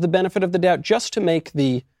of the benefit of the doubt just to make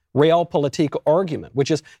the realpolitik argument,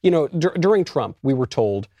 which is, during Trump, we were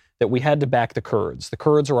told that we had to back the Kurds. The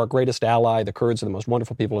Kurds are our greatest ally. The Kurds are the most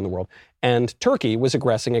wonderful people in the world. And Turkey was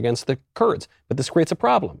aggressing against the Kurds. But this creates a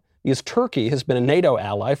problem because Turkey has been a NATO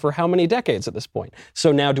ally for how many decades at this point?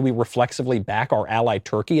 So now do we reflexively back our ally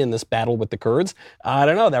Turkey in this battle with the Kurds? I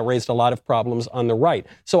don't know. That raised a lot of problems on the right.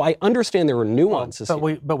 So I understand there are nuances. But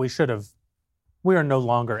we should have. We are no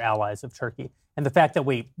longer allies of Turkey. And the fact that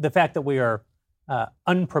we are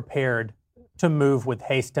unprepared to move with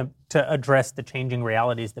haste to address the changing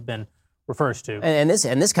realities that Ben refers to. And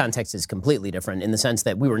this context is completely different in the sense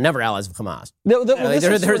that we were never allies of Hamas.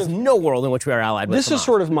 There's no world in which we are allied with Hamas. This is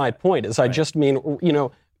sort of my point, I just mean,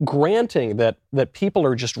 granting that people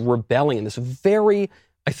are just rebelling in this very,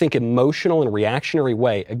 I think, emotional and reactionary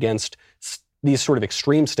way against these sort of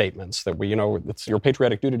extreme statements that it's your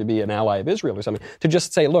patriotic duty to be an ally of Israel or something, to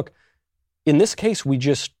just say, look, in this case, we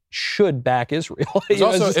just should back Israel.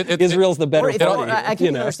 Israel's the better party. I can't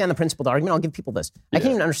even understand the principled argument. I'll give people this. I can't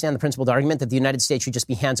even understand the principled argument that the United States should just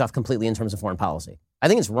be hands off completely in terms of foreign policy. I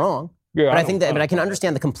think it's wrong. But I can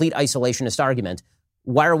understand the complete isolationist argument.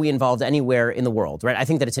 Why are we involved anywhere in the world, right? I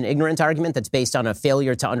think that it's an ignorant argument that's based on a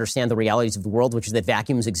failure to understand the realities of the world, which is that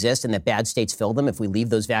vacuums exist and that bad states fill them if we leave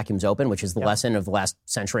those vacuums open, which is the lesson of the last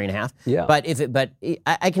century and a half. Yeah. But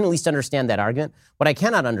I can at least understand that argument. What I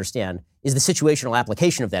cannot understand is the situational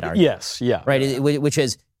application of that argument. Yes, yeah. Right, which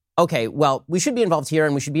is, okay, well, we should be involved here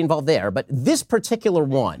and we should be involved there, but this particular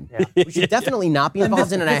one, we should definitely not be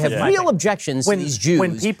involved in. And I have real objections to these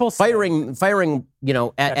Jews firing,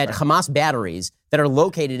 at Hamas batteries that are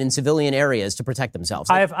located in civilian areas to protect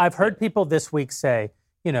themselves. I've heard people this week say,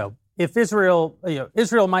 if Israel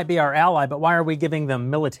might be our ally, but why are we giving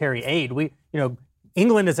them military aid?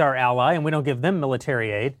 England is our ally and we don't give them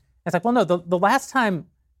military aid. It's like, well, no, the last time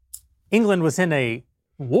England was in a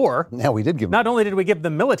war. Yeah, we did give them. Not only did we give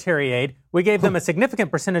them military aid, we gave them a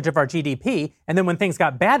significant percentage of our GDP. And then when things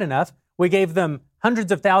got bad enough, we gave them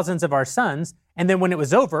hundreds of thousands of our sons. And then when it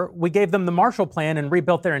was over, we gave them the Marshall Plan and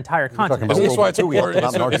rebuilt their entire continent. That's why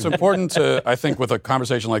it's important to, I think, with a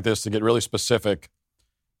conversation like this, to get really specific,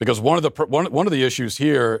 because one of the issues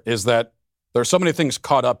here is that there are so many things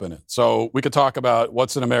caught up in it. So we could talk about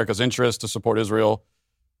what's in America's interest to support Israel.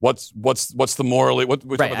 What's the morally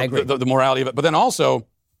the morality of it, but then also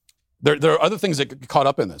there are other things that get caught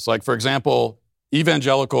up in this. Like, for example,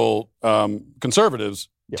 evangelical conservatives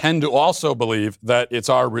tend to also believe that it's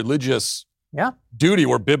our religious duty.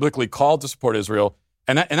 We're biblically called to support Israel,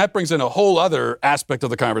 and that brings in a whole other aspect of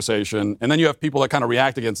the conversation. And then you have people that kind of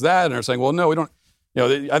react against that and are saying, "Well, no, we don't."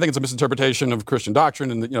 I think it's a misinterpretation of Christian doctrine,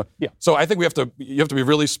 and So I think you have to be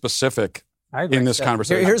really specific in this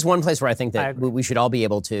conversation. Here's one place where I think that we should all be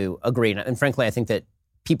able to agree. And frankly, I think that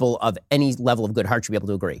people of any level of good heart should be able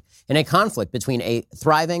to agree. In a conflict between a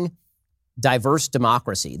thriving, diverse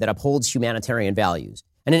democracy that upholds humanitarian values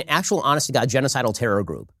and an actual, honest-to-God, genocidal terror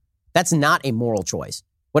group, that's not a moral choice.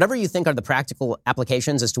 Whatever you think are the practical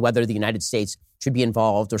applications as to whether the United States should be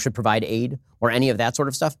involved or should provide aid or any of that sort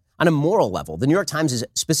of stuff, on a moral level, the New York Times is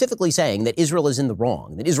specifically saying that Israel is in the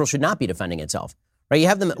wrong, that Israel should not be defending itself. Right, you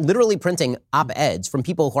have them literally printing op-eds from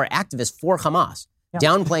people who are activists for Hamas,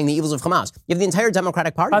 downplaying the evils of Hamas. You have the entire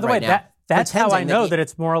Democratic Party By the way, now. That's how I know that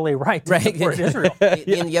it's morally right to support Israel.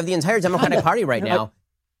 You have the entire Democratic Party right now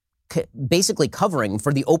basically covering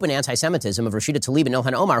for the open anti-Semitism of Rashida Tlaib and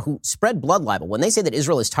Ilhan Omar, who spread blood libel. When they say that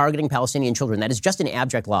Israel is targeting Palestinian children, that is just an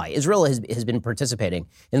abject lie. Israel has been participating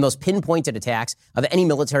in the most pinpointed attacks of any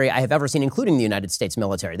military I have ever seen, including the United States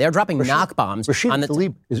military. They're dropping knock bombs.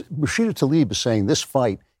 Rashida Tlaib is saying this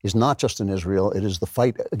fight is not just in Israel. It is the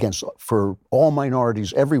fight for all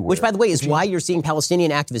minorities everywhere. Which, by the way, is why you're seeing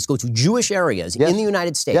Palestinian activists go to Jewish areas in the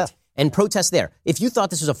United States and protest there. If you thought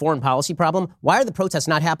this was a foreign policy problem, why are the protests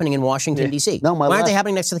not happening in Washington, D.C.? No, why aren't they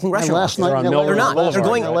happening next to the congressional office? Last night, they're not.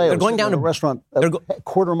 They're going down to a restaurant a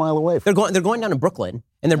quarter mile away. They're going down to Brooklyn,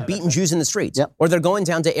 and they're beating Jews in the streets. Yep. Or they're going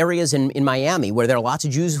down to areas in Miami where there are lots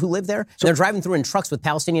of Jews who live there, and they're driving through in trucks with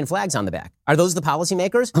Palestinian flags on the back. Are those the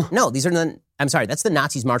policymakers? No, these are I'm sorry, that's the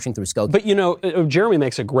Nazis marching through Skokie. But, Jeremy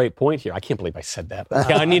makes a great point here. I can't believe I said that.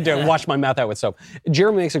 I need to wash my mouth out with soap.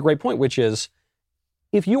 Jeremy makes a great point, which is,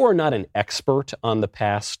 if you are not an expert on the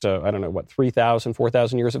past, 3,000,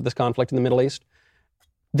 4,000 years of this conflict in the Middle East,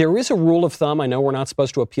 there is a rule of thumb. I know we're not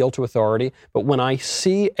supposed to appeal to authority, but when I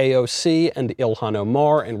see AOC and Ilhan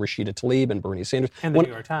Omar and Rashida Tlaib and Bernie Sanders and the New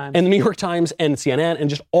York Times and CNN and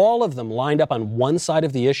just all of them lined up on one side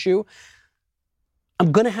of the issue,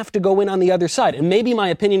 I'm going to have to go in on the other side. And maybe my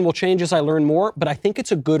opinion will change as I learn more, but I think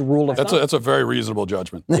it's a good rule of thumb. That's a very reasonable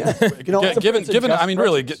judgment. Yeah. Given, I mean,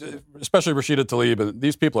 really, especially Rashida Tlaib,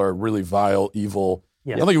 these people are really vile, evil.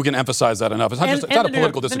 Yes. I don't think we can emphasize that enough. It's not just a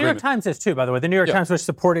political disagreement. The New York Times is too, by the way. The New York Times, which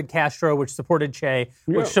supported Castro, which supported Che,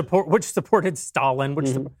 which supported Stalin,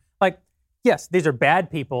 yes, these are bad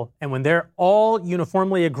people, and when they're all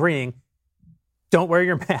uniformly agreeing, don't wear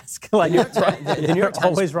your mask. The New York Times,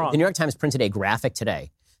 always wrong. The New York Times printed a graphic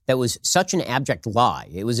today that was such an abject lie.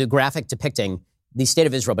 It was a graphic depicting the state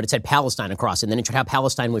of Israel, but it said Palestine across it, and then it showed how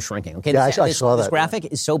Palestine was shrinking. Okay, I saw that. This graphic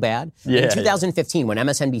is so bad. In 2015, when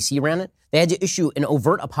MSNBC ran it, they had to issue an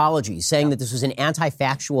overt apology saying that this was an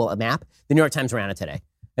anti-factual map. The New York Times ran it today.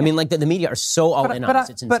 I mean, the media are so all in on this,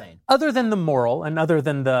 it's insane. But other than the moral and other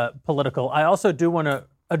than the political, I also do want to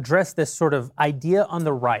address this sort of idea on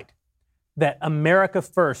the right that America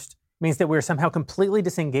first means that we're somehow completely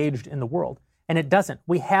disengaged in the world. And it doesn't.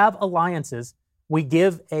 We have alliances. We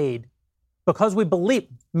give aid because we believe,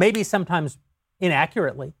 maybe sometimes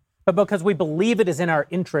inaccurately, but because we believe it is in our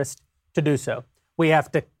interest to do so. We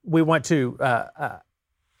want to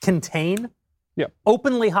contain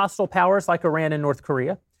openly hostile powers like Iran and North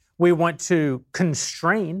Korea. We want to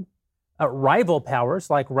constrain rival powers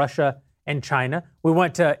like Russia and China. We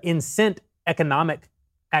want to incent economic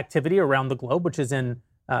activity around the globe, which is in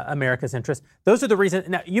America's interest. Those are the reasons.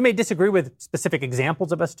 Now, you may disagree with specific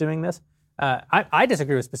examples of us doing this. I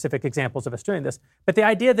disagree with specific examples of us doing this. But the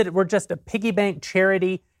idea that we're just a piggy bank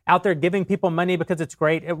charity out there giving people money because it's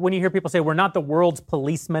great. When you hear people say we're not the world's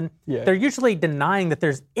policeman, they're usually denying that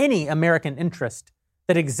there's any American interest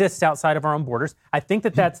that exists outside of our own borders. I think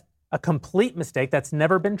that that's a complete mistake. That's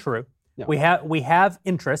never been true. No. We have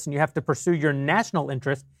interests, and you have to pursue your national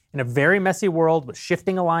interest in a very messy world with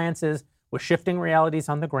shifting alliances, with shifting realities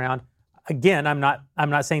on the ground. Again, I'm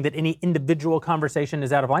not saying that any individual conversation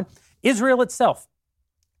is out of line. Israel itself,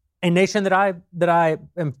 a nation that I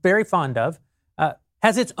am very fond of,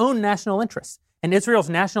 has its own national interests. And Israel's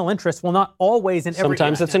national interests will not always in every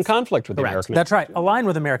Sometimes it's in conflict with the American That's right. Align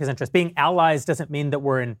with America's interests. Being allies doesn't mean that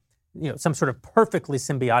we're in some sort of perfectly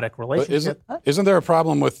symbiotic relationship. Isn't there a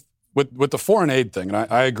problem with the foreign aid thing?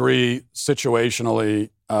 And I agree situationally,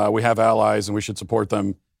 we have allies and we should support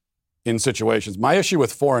them in situations. My issue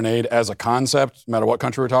with foreign aid as a concept, no matter what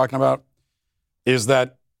country we're talking about, is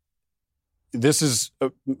that this is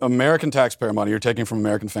American taxpayer money you're taking from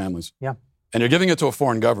American families. Yeah. And you're giving it to a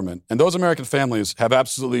foreign government. And those American families have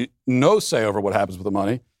absolutely no say over what happens with the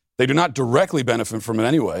money. They do not directly benefit from it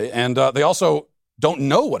anyway. And they also don't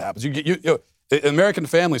know what happens. An American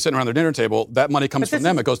family sitting around their dinner table, that money comes from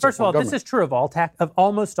them. It goes to the foreign government. This is true of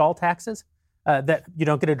almost all taxes, that you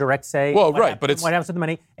don't get a direct say what happens with the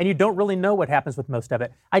money, and you don't really know what happens with most of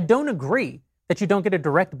it. I don't agree that you don't get a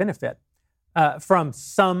direct benefit from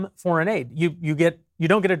some foreign aid. You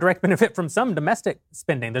don't get a direct benefit from some domestic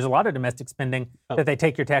spending. There's a lot of domestic spending that they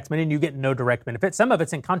take your tax money and you get no direct benefit. Some of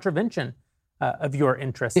it's in contravention of your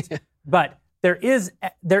interests. But there is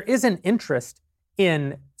an interest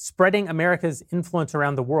in spreading America's influence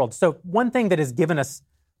around the world. So one thing that has given us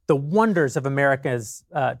the wonders of America's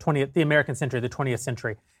the American century, the 20th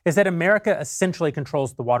century, is that America essentially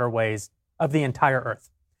controls the waterways of the entire earth.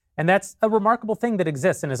 And that's a remarkable thing that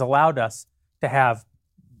exists and has allowed us to have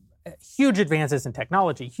huge advances in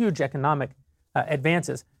technology, huge economic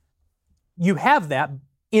advances. You have that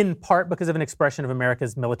in part because of an expression of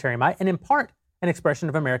America's military might, and in part an expression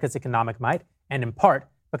of America's economic might, and in part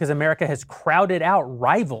because America has crowded out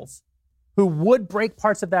rivals who would break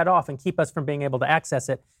parts of that off and keep us from being able to access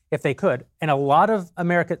it if they could. And a lot of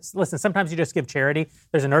Americans, listen, sometimes you just give charity.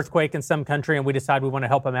 There's an earthquake in some country and we decide we want to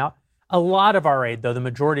help them out. A lot of our aid, though, the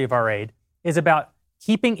majority of our aid, is about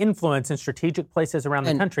keeping influence in strategic places around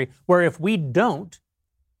the country where if we don't,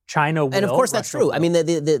 China will. And of course, Russia that's true. will. I mean,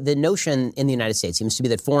 the notion in the United States seems to be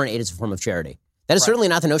that foreign aid is a form of charity. That is certainly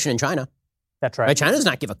not the notion in China. That's right. Right? China does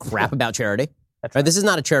not give a crap about charity. That's right. This is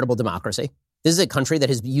not a charitable democracy. This is a country that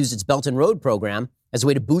has used its Belt and Road program as a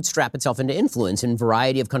way to bootstrap itself into influence in a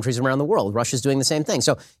variety of countries around the world. Russia's doing the same thing.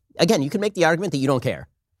 So, again, you can make the argument that you don't care.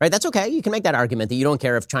 Right? That's okay. You can make that argument that you don't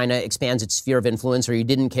care if China expands its sphere of influence, or you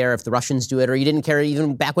didn't care if the Russians do it, or you didn't care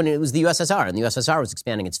even back when it was the USSR and the USSR was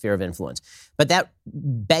expanding its sphere of influence. But that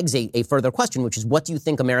begs a further question, which is, what do you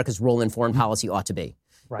think America's role in foreign policy ought to be?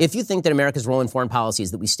 Right. If you think that America's role in foreign policy is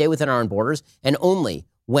that we stay within our own borders, and only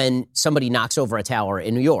when somebody knocks over a tower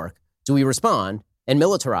in New York do we respond and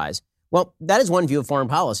militarize, well, that is one view of foreign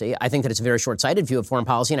policy. I think that it's a very short-sighted view of foreign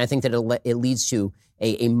policy, and I think that it leads to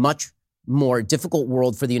a much more difficult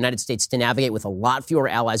world for the United States to navigate, with a lot fewer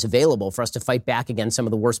allies available for us to fight back against some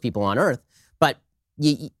of the worst people on earth. But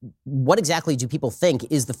what exactly do people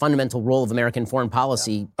think is the fundamental role of American foreign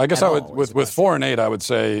policy? I guess I would, with foreign aid, I would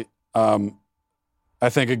say, I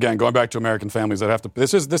think, again, going back to American families that have to,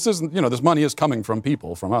 this is, you know, this money is coming from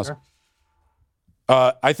people, from us. Sure.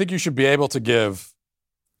 I think you should be able to give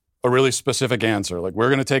a really specific answer. Like, we're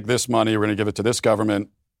going to take this money, we're going to give it to this government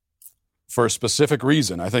for a specific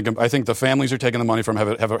reason. I think the families who are taking the money from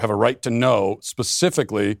have a right to know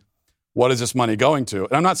specifically what is this money going to.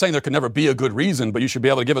 And I'm not saying there could never be a good reason, but you should be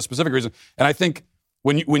able to give a specific reason. And I think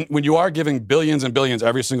when you are giving billions and billions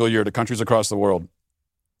every single year to countries across the world,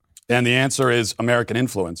 and the answer is American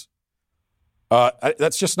influence,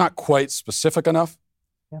 that's just not quite specific enough.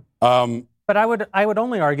 Yeah. But I would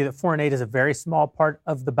only argue that foreign aid is a very small part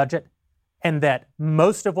of the budget, and that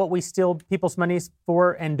most of what we steal people's monies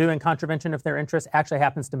for and do in contravention of their interests actually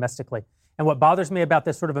happens domestically. And what bothers me about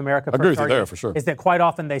this sort of America First argument is that quite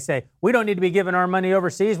often they say, we don't need to be giving our money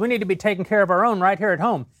overseas. We need to be taking care of our own right here at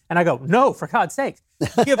home. And I go, no, for God's sakes,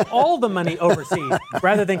 give all the money overseas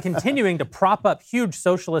rather than continuing to prop up huge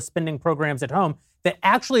socialist spending programs at home that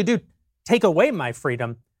actually do take away my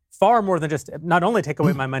freedom, far more than just not only take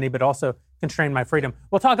away my money, but also constrain my freedom.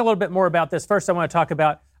 We'll talk a little bit more about this. First, I want to talk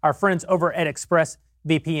about our friends over at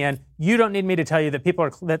ExpressVPN. You don't need me to tell you that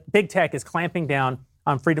that big tech is clamping down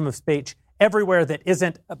on freedom of speech everywhere that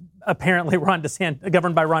isn't apparently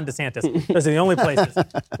governed by Ron DeSantis. Those are the only places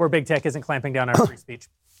where big tech isn't clamping down on free speech.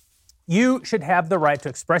 You should have the right to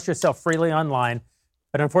express yourself freely online,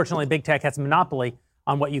 but unfortunately, big tech has a monopoly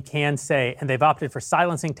on what you can say, and they've opted for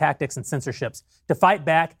silencing tactics and censorships. To fight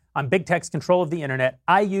back on big tech's control of the internet,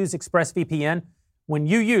 I use ExpressVPN. When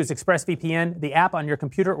you use ExpressVPN, the app on your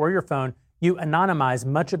computer or your phone, you anonymize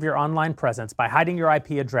much of your online presence by hiding your IP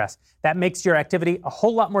address. That makes your activity a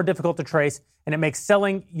whole lot more difficult to trace, and it makes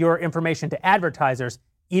selling your information to advertisers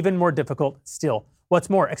even more difficult still. What's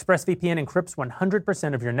more, ExpressVPN encrypts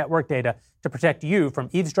 100% of your network data to protect you from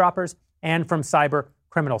eavesdroppers and from cyber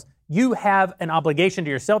criminals. You have an obligation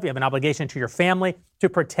to yourself, you have an obligation to your family to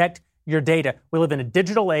protect your data. We live in a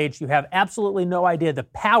digital age. You have absolutely no idea the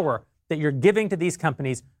power that you're giving to these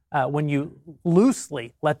companies when you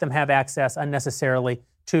loosely let them have access unnecessarily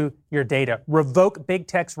to your data. Revoke big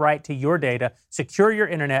tech's right to your data. Secure your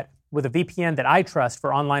internet with a VPN that I trust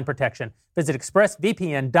for online protection. Visit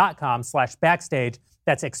expressvpn.com/backstage.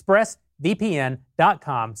 That's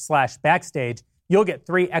expressvpn.com/backstage. You'll get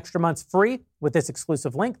 3 extra months free with this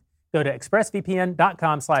exclusive link. Go to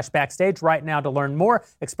expressvpn.com/backstage right now to learn more.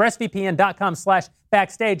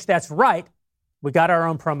 expressvpn.com/backstage. That's right. We got our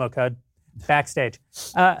own promo code. Backstage.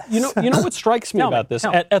 You know what strikes me about this?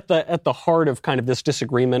 At the heart of kind of this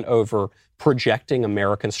disagreement over projecting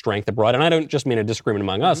American strength abroad, and I don't just mean a disagreement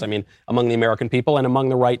among us, I mean among the American people and among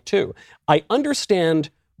the right too. I understand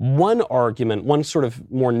one argument, one sort of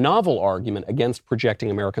more novel argument against projecting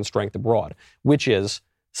American strength abroad, which is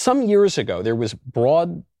some years ago there was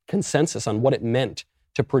broad consensus on what it meant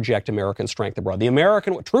to project American strength abroad. The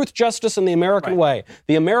American truth, justice, and the American way.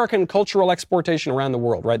 The American cultural exportation around the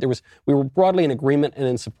world, right? We were broadly in agreement and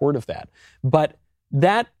in support of that. But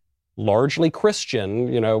that largely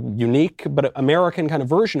Christian, unique but American kind of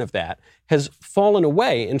version of that has fallen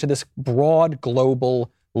away into this broad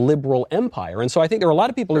global liberal empire. And so I think there are a lot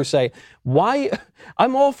of people who say,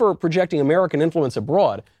 I'm all for projecting American influence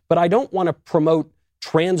abroad, but I don't want to promote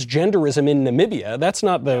transgenderism in Namibia. That's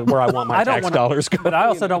not where I want my tax dollars going. But I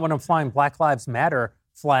also don't want them flying Black Lives Matter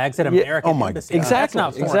flags at American embassies. Exactly,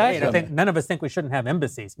 That's not foreign aid. I think none of us think we shouldn't have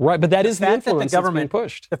embassies. Right, but that is the influence that's being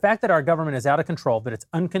pushed. The fact that our government is out of control, that it's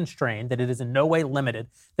unconstrained, that it is in no way limited,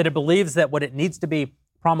 that it believes that what it needs to be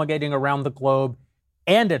promulgating around the globe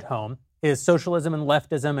and at home is socialism and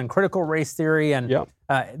leftism and critical race theory and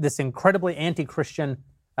this incredibly anti-Christian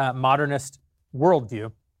modernist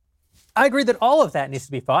worldview. I agree that all of that needs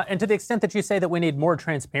to be fought. And to the extent that you say that we need more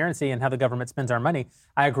transparency in how the government spends our money,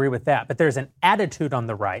 I agree with that. But there's an attitude on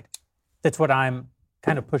the right that's what I'm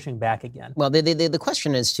kind of pushing back again. Well, the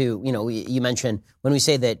question is to, you mentioned when we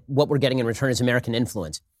say that what we're getting in return is American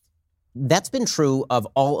influence. That's been true of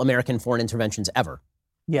all American foreign interventions ever.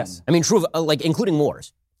 Yes. I mean, true of, including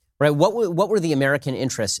wars. Right? What were the American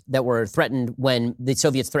interests that were threatened when the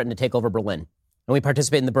Soviets threatened to take over Berlin? And we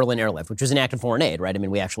participated in the Berlin airlift, which was an act of foreign aid, right? I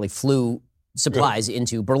mean, we actually flew supplies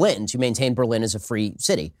into Berlin to maintain Berlin as a free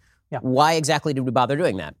city. Yeah. Why exactly did we bother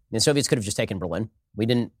doing that? The Soviets could have just taken Berlin. We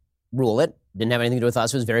didn't rule it. Didn't have anything to do with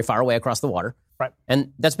us. It was very far away across the water. Right.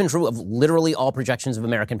 And that's been true of literally all projections of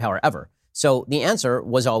American power ever. So the answer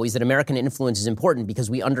was always that American influence is important because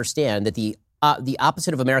we understand that the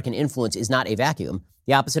opposite of American influence is not a vacuum.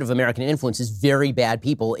 The opposite of American influence is very bad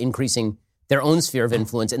people increasing their own sphere of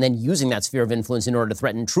influence and then using that sphere of influence in order to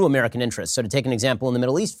threaten true American interests. So to take an example in the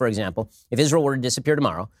Middle East, for example, if Israel were to disappear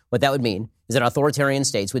tomorrow, what that would mean is that authoritarian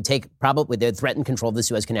states would they'd threaten control of the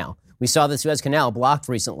Suez Canal. We saw the Suez Canal blocked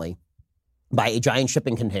recently by a giant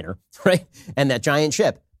shipping container, right? And that giant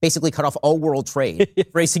ship basically cut off all world trade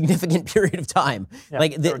for a significant period of time. Yeah,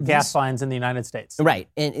 there were gas lines in the United States. Right.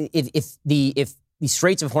 And if the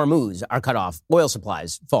Straits of Hormuz are cut off, oil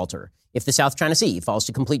supplies falter. If the South China Sea falls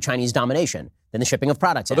to complete Chinese domination, then the shipping of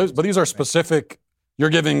products. But these are specific. You're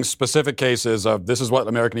giving specific cases of this is what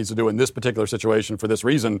America needs to do in this particular situation for this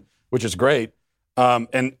reason, which is great.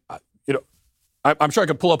 And I'm sure I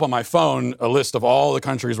could pull up on my phone a list of all the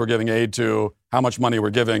countries we're giving aid to, how much money we're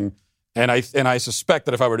giving, and I suspect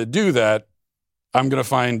that if I were to do that, I'm going to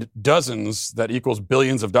find dozens that equals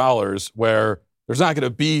billions of dollars where there's not going to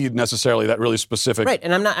be necessarily that really specific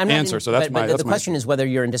and I'm not answer. So that's the question is whether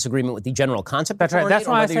you're in disagreement with the general concept. That's right. That's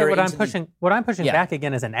why I say what I'm pushing Yeah. back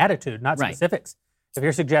again is an attitude, not Right. specifics. If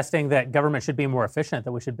you're suggesting that government should be more efficient,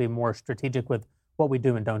 that we should be more strategic with what we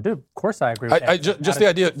do and don't do, of course I agree with that. Just the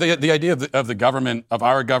idea of the government, of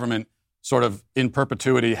our government, sort of in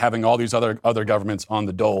perpetuity having all these other governments on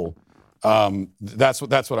the dole. That's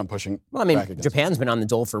what I'm pushing. Well, I mean, back against. Japan's been on the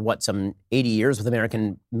dole for some 80 years with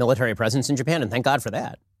American military presence in Japan, and thank God for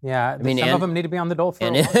that. Yeah, I mean, some of them need to be on the dole for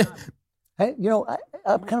a long time. Hey,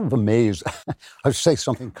 I'm kind of amazed. I would say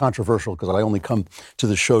something controversial because I only come to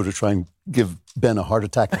the show to try and give Ben a heart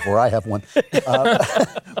attack before I have one.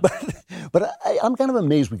 But I'm kind of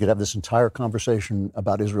amazed we could have this entire conversation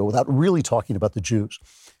about Israel without really talking about the Jews,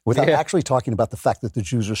 without actually talking about the fact that the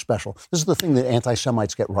Jews are special. This is the thing that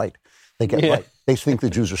anti-Semites get right. They get right. They think the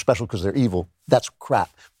Jews are special because they're evil. That's crap.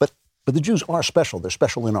 But the Jews are special. They're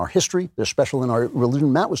special in our history. They're special in our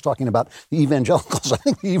religion. Matt was talking about the evangelicals. I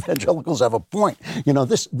think the evangelicals have a point.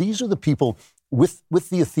 These are the people with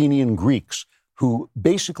the Athenian Greeks who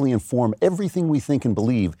basically inform everything we think and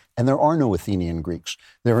believe, and there are no Athenian Greeks.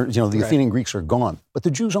 The Athenian Greeks are gone, but the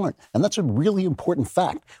Jews aren't. And that's a really important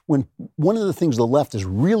fact. When one of the things the left is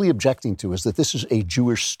really objecting to is that this is a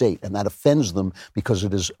Jewish state, and that offends them because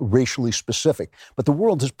it is racially specific. But the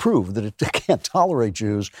world has proved that it can't tolerate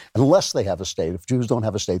Jews unless they have a state. If Jews don't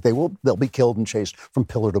have a state, they'll be killed and chased from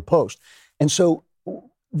pillar to post. And so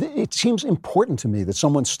it seems important to me that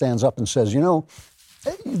someone stands up and says,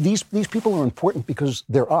 these people are important because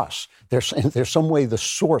they're us. They're some way the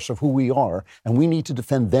source of who we are, and we need to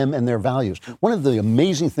defend them and their values. One of the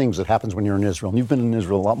amazing things that happens when you're in Israel, and you've been in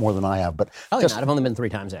Israel a lot more than I have, but not. I've only been 3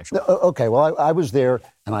 times, actually. Okay, well, I was there,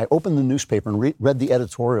 and I opened the newspaper and read the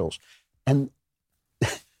editorials, and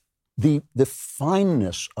the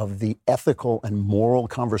fineness of the ethical and moral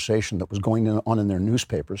conversation that was going on in their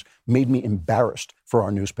newspapers made me embarrassed for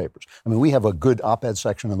our newspapers. I mean, we have a good op-ed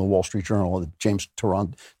section in the Wall Street Journal that James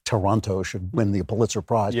Taranto should win the Pulitzer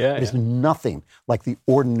Prize. It is nothing like the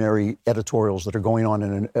ordinary editorials that are going on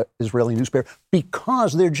in an Israeli newspaper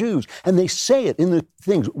because they're Jews. And they say it in the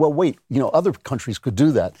things, well, wait, other countries could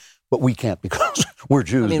do that. But we can't because we're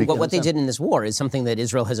Jews. I mean, what they did in this war is something that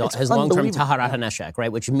Israel has long-term taharat haneshek, right,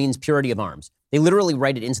 which means purity of arms. They literally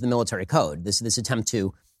write it into the military code, this attempt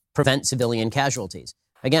to prevent civilian casualties.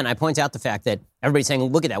 Again, I point out the fact that everybody's saying,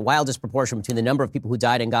 look at that wild disproportion between the number of people who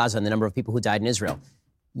died in Gaza and the number of people who died in Israel.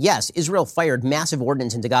 Yes, Israel fired massive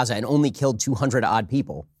ordnance into Gaza and only killed 200-odd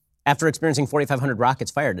people after experiencing 4,500 rockets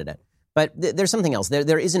fired at it. But there's something else.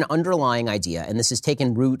 There is an underlying idea, and this has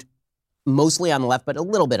taken root mostly on the left, but a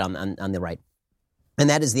little bit on the right, And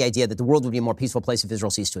that is the idea that the world would be a more peaceful place if Israel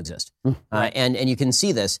ceased to exist. And you can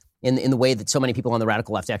see this in the way that so many people on the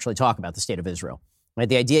radical left actually talk about the state of Israel. Right?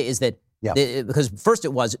 The idea is that, because first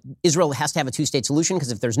it was, Israel has to have a two-state solution,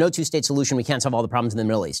 because if there's no two-state solution, we can't solve all the problems in the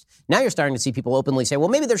Middle East. Now you're starting to see people openly say, well,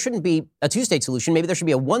 maybe there shouldn't be a two-state solution. Maybe there should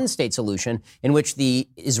be a one-state solution in which the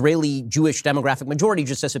Israeli Jewish demographic majority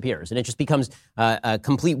just disappears. And it just becomes a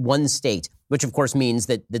complete one state, which of course means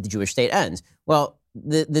that the Jewish state ends. Well,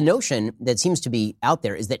 the notion that seems to be out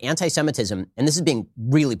there is that anti-Semitism, and this is being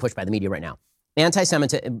really pushed by the media right now,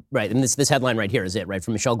 anti-Semitism, right, and this headline right here is it, right,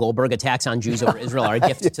 from Michelle Goldberg, attacks on Jews over Israel are a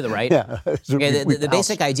gift to the right. Okay, the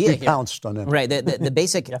basic idea here, pounced on him. Right, the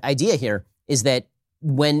basic idea here is that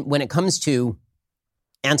when it comes to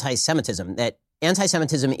anti-Semitism, that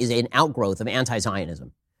anti-Semitism is an outgrowth of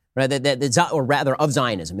anti-Zionism. Right, or rather of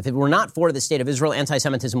Zionism. If it were not for the state of Israel,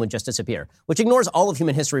 anti-Semitism would just disappear, which ignores all of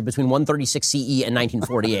human history between 136 CE and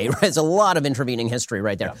 1948. Right? It's a lot of intervening history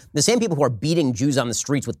right there. Yeah. The same people who are beating Jews on the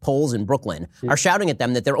streets with poles in Brooklyn are shouting at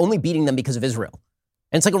them that they're only beating them because of Israel.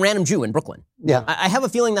 And it's like a random Jew in Brooklyn. Yeah. I have a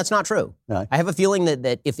feeling that's not true. Right. I have a feeling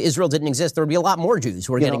that if Israel didn't exist, there would be a lot more Jews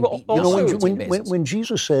who are getting beaten. When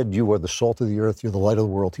Jesus said, you are the salt of the earth, you're the light of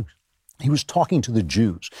the world, he was talking to the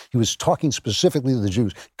Jews. He was talking specifically to the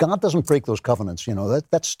Jews. God doesn't break those covenants,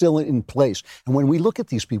 that's still in place. And when we look at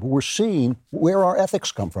these people, we're seeing where our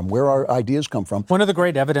ethics come from, where our ideas come from. One of the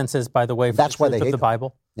great evidences, by the way, for that's the truth of the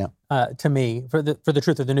Bible, to me, for the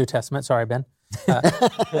truth of the New Testament, sorry, Ben,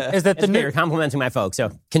 is that you're complimenting my folks,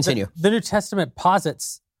 so continue. The New Testament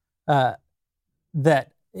posits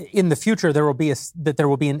that in the future there will be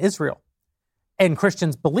an Israel. And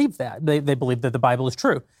Christians believe that. They believe that the Bible is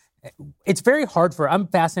true. It's very hard I'm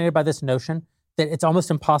fascinated by this notion that it's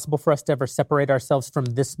almost impossible for us to ever separate ourselves from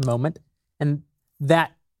this moment. And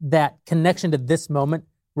that connection to this moment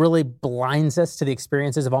really blinds us to the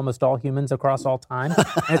experiences of almost all humans across all time. And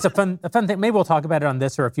it's a fun thing. Maybe we'll talk about it on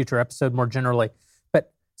this or a future episode more generally.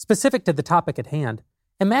 But specific to the topic at hand,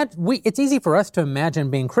 it's easy for us to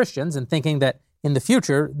imagine being Christians and thinking that in the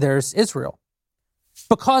future there's Israel.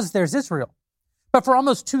 Because there's Israel. But for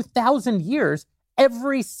almost 2,000 years,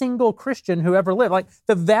 every single Christian who ever lived, like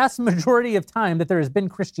the vast majority of time that there has been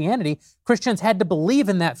Christianity, Christians had to believe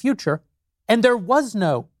in that future, and there was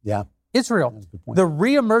no Israel. That's a good point. The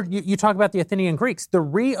you talk about the Athenian Greeks, the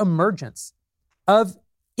reemergence of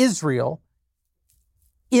Israel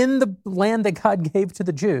in the land that God gave to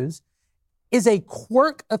the Jews is a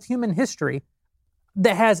quirk of human history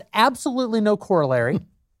that has absolutely no corollary.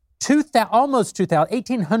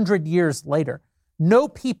 1,800 years later, no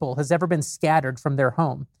people has ever been scattered from their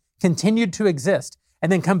home, continued to exist,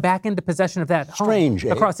 and then come back into possession of that home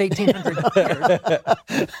across 1,800 years.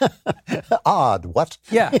 Odd, what?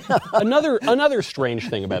 Yeah. Another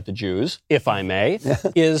strange thing about the Jews, if I may,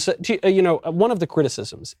 is, one of the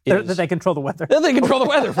criticisms is... that they control the weather. They control the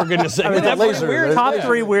weather, for goodness sake. Top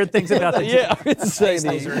three weird things about the Jews. Yeah, I would say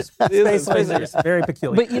Space lasers. Very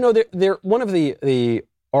peculiar. But, one of the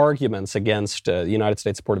arguments against the United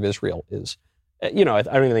States support of Israel is... I don't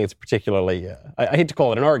even think it's particularly, I hate to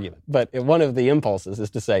call it an argument, but one of the impulses is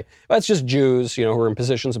to say, well, it's just Jews, who are in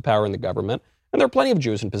positions of power in the government. And there are plenty of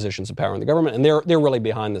Jews in positions of power in the government, and they're really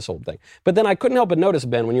behind this whole thing. But then I couldn't help but notice,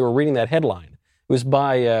 Ben, when you were reading that headline, it was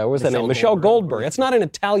by, what was that name? Michelle Goldberg. It's not an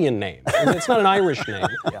Italian name. It's not an Irish name.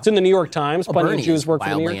 It's in the New York Times. Plenty of Jews work for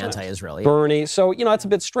the New York Times. Anti-Israel. Yeah. Bernie. So, it's a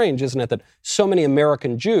bit strange, isn't it, that so many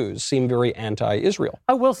American Jews seem very anti-Israel.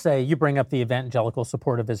 I will say, you bring up the evangelical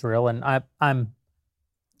support of Israel, and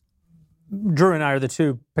Drew and I are the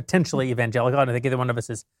two potentially evangelical. I don't think either one of us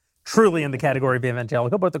is truly in the category of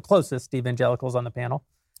evangelical, but the closest evangelicals on the panel.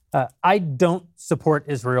 I don't support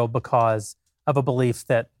Israel because of a belief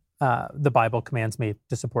that the Bible commands me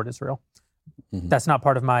to support Israel. Mm-hmm. That's not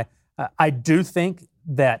part of my... I do think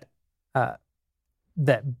that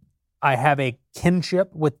that I have a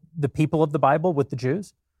kinship with the people of the Bible, with the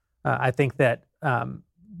Jews. I think that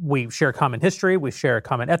we share common history, we share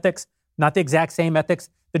common ethics, not the exact same ethics.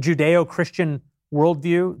 The Judeo-Christian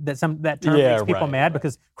worldview, that term makes people mad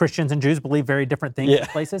because Christians and Jews believe very different things in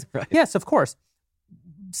places. Right. Yes, of course.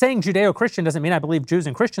 Saying Judeo-Christian doesn't mean I believe Jews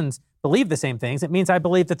and Christians believe the same things. It means I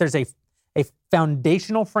believe that there's a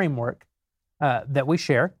foundational framework that we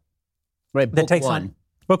share. Right,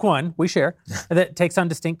 Book one, we share, that takes on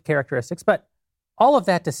distinct characteristics. But all of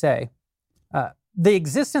that to say, the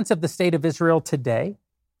existence of the state of Israel today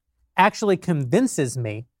actually convinces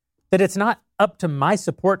me that it's not up to my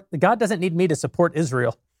support. God doesn't need me to support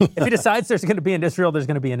Israel. If he decides there's going to be an Israel, there's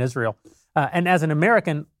going to be an Israel. And as an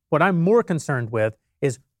American, what I'm more concerned with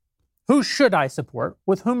is who should I support?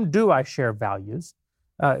 With whom do I share values?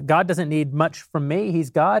 God doesn't need much from me. He's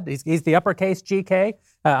God. He's the uppercase GK.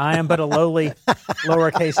 I am but a lowly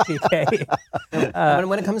lowercase GK.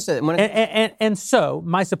 When it comes to And so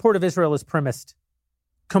my support of Israel is premised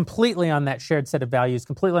completely on that shared set of values,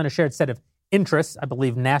 completely on a shared set of interests. I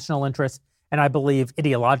believe national interests, and I believe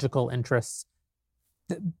ideological interests.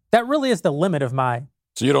 That really is the limit of my.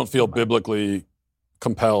 So you don't feel biblically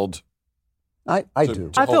compelled? I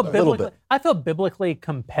do. I feel biblically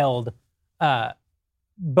compelled,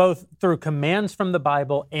 both through commands from the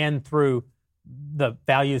Bible and through the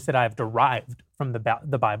values that I've derived from the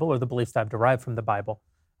Bible, or the beliefs that I've derived from the Bible,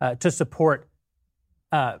 to support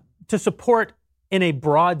in a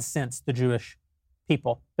broad sense the Jewish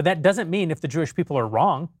people. But that doesn't mean if the Jewish people are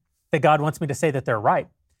wrong, that God wants me to say that they're right.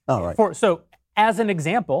 All right. So, as an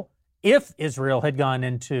example, if Israel had gone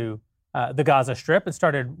into the Gaza Strip and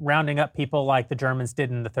started rounding up people like the Germans did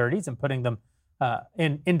in the 30s and putting them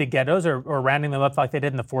into ghettos, or rounding them up like they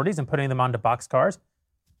did in the 40s and putting them onto boxcars,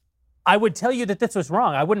 I would tell you that this was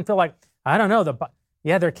wrong. I wouldn't feel like, I don't know,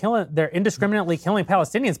 they're indiscriminately killing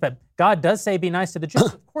Palestinians, but God does say be nice to the Jews.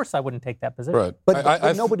 Of course I wouldn't take that position. Right.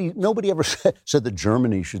 But nobody ever said that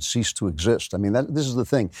Germany should cease to exist. I mean, this is the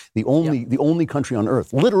thing. The only country on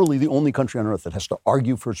earth, literally the only country on earth that has to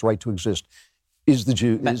argue for its right to exist is the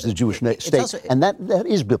Jewish state, also, and that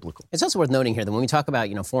is biblical. It's also worth noting here that when we talk about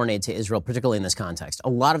foreign aid to Israel, particularly in this context, a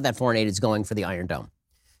lot of that foreign aid is going for the Iron Dome.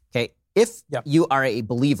 Okay, if you are a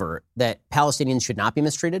believer that Palestinians should not be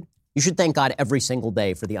mistreated, you should thank God every single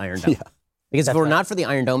day for the Iron Dome. Yeah. Because if it were not for the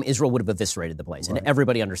Iron Dome, Israel would have eviscerated the place, and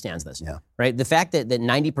everybody understands this. Yeah. Right? The fact that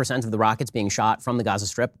 90% of the rockets being shot from the Gaza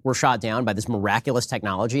Strip were shot down by this miraculous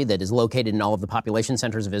technology that is located in all of the population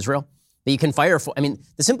centers of Israel. That you can fire for, the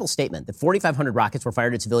simple statement that 4,500 rockets were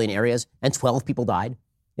fired at civilian areas and 12 people died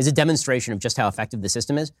is a demonstration of just how effective the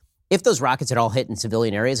system is. If those rockets had all hit in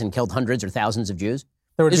civilian areas and killed hundreds or thousands of Jews,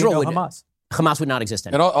 Israel would Hamas. Hamas would not exist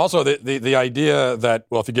anymore. And also the idea that,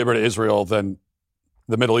 well, if you get rid of Israel, then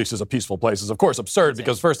the Middle East is a peaceful place is, of course, absurd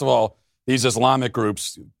because, first of all, these Islamic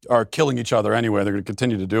groups are killing each other anyway. They're going to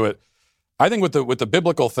continue to do it. I think with the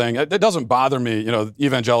biblical thing, it doesn't bother me,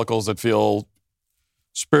 evangelicals that feel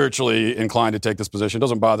spiritually inclined to take this position. It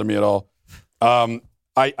doesn't bother me at all.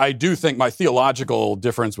 I do think my theological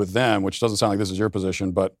difference with them, which doesn't sound like this is your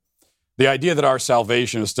position, but the idea that our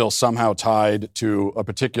salvation is still somehow tied to a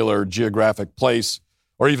particular geographic place,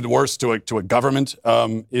 or even worse, to a government, is.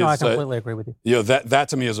 No, I completely agree with you. That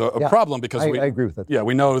to me is a problem because I agree with that. Yeah,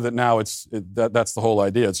 we know that now that's the whole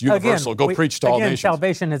idea. It's universal. Go preach to all nations.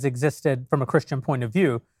 Salvation has existed from a Christian point of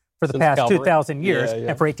view for the past 2,000 years,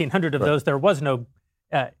 and for 1,800 of those, there was no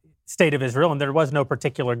state of Israel, and there was no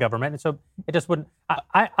particular government. And so it just wouldn't.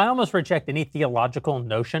 I almost reject any theological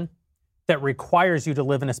notion that requires you to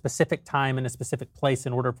live in a specific time in a specific place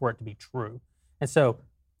in order for it to be true. And so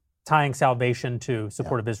tying salvation to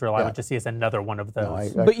support of Israel, I would just see as another one of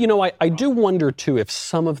those. But I do wonder too if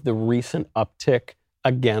some of the recent uptick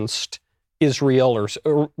against Israel,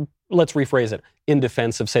 or let's rephrase it, in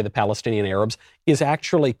defense of, say, the Palestinian Arabs, is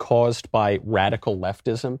actually caused by radical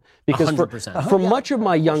leftism. Because for much of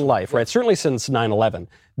my young life, right, certainly since 9/11,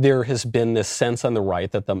 there has been this sense on the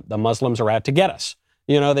right that the Muslims are out to get us.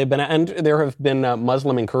 And there have been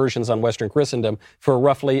Muslim incursions on Western Christendom for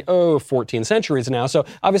roughly, 14 centuries now. So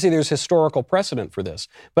obviously there's historical precedent for this.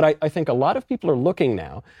 But I think a lot of people are looking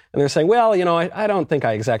now and they're saying, well, I don't think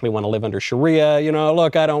I exactly want to live under Sharia.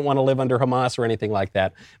 Look, I don't want to live under Hamas or anything like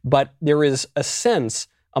that. But there is a sense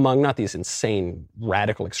among not these insane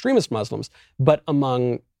radical extremist Muslims, but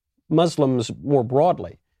among Muslims more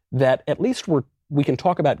broadly, that at least we can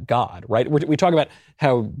talk about God, right? We talk about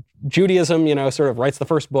how Judaism, sort of writes the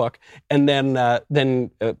first book, and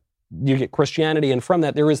then you get Christianity, and from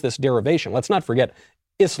that there is this derivation. Let's not forget,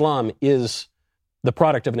 Islam is the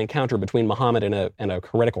product of an encounter between Muhammad and a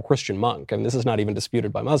heretical Christian monk, and this is not even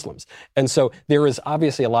disputed by Muslims. And so there is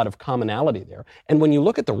obviously a lot of commonality there. And when you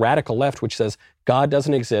look at the radical left, which says God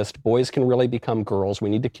doesn't exist, boys can really become girls, we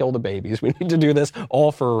need to kill the babies, we need to do this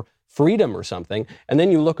all for freedom or something. And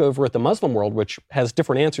then you look over at the Muslim world, which has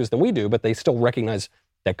different answers than we do, but they still recognize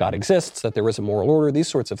that God exists, that there is a moral order, these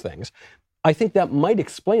sorts of things. I think that might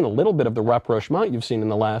explain a little bit of the rapprochement you've seen in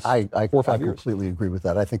the last 4 or 5 years. I completely agree with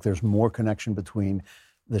that. I think there's more connection between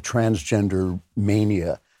the transgender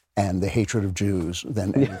mania and the hatred of Jews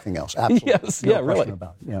than anything else. Absolutely. Yes, no really.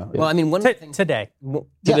 About it. Well, one thing today.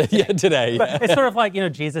 Today. But it's sort of like,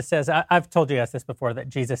 Jesus says, I've told you guys this before, that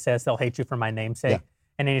Jesus says they'll hate you for my name's sake. Yeah.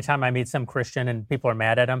 And anytime I meet some Christian and people are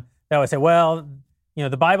mad at him, they always say, well, You know,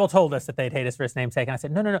 the Bible told us that they'd hate us for his name's sake. And I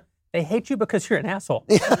said, no. They hate you because you're an asshole.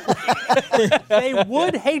 They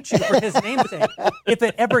would hate you for his name's sake if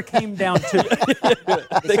it ever came down to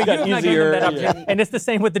it. They got easier. And it's the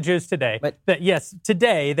same with the Jews today. That yes,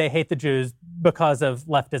 today they hate the Jews because of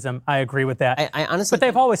leftism. I agree with that. I honestly, but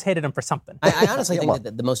they've always hated them for something. I honestly think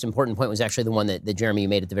that the most important point was actually the one that Jeremy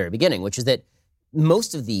made at the very beginning, which is that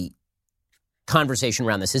most of the conversation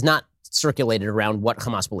around this is not circulated around what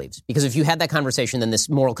Hamas believes. Because if you had that conversation, then this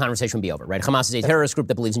moral conversation would be over, right? Hamas is a terrorist group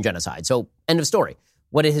that believes in genocide. So, end of story.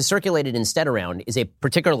 What it has circulated instead around is a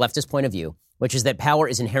particular leftist point of view, which is that power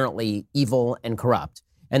is inherently evil and corrupt,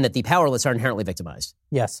 and that the powerless are inherently victimized.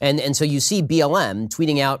 Yes. And so you see BLM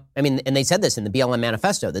tweeting out, I mean, and they said this in the BLM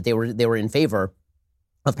manifesto, that they were in favor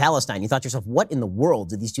of Palestine. You thought to yourself, what in the world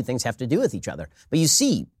do these two things have to do with each other? But you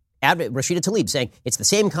see Rashida Tlaib saying it's the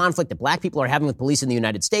same conflict that black people are having with police in the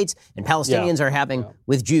United States and Palestinians are having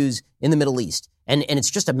with Jews in the Middle East. And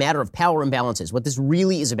it's just a matter of power imbalances. What this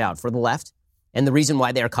really is about for the left, and the reason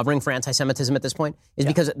why they are covering for anti-Semitism at this point, is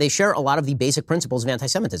because they share a lot of the basic principles of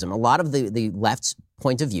anti-Semitism. A lot of the left's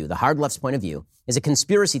point of view, the hard left's point of view, is a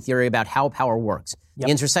conspiracy theory about how power works. The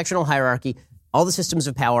intersectional hierarchy. All the systems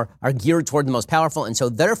of power are geared toward the most powerful. And so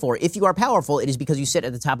therefore, if you are powerful, it is because you sit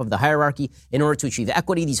at the top of the hierarchy. In order to achieve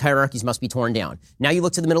equity, these hierarchies must be torn down. Now you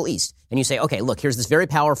look to the Middle East and you say, okay, look, here's this very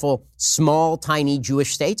powerful, small, tiny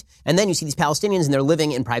Jewish state. And then you see these Palestinians and they're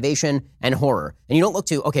living in privation and horror. And you don't look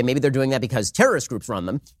to, okay, maybe they're doing that because terrorist groups run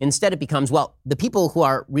them. Instead, it becomes, well, the people who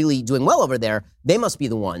are really doing well over there, they must be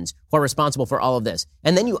the ones who are responsible for all of this.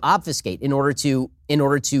 And then you obfuscate in order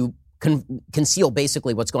to conceal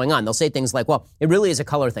basically what's going on. They'll say things like, well, it really is a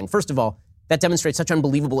color thing. First of all, that demonstrates such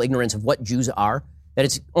unbelievable ignorance of what Jews are that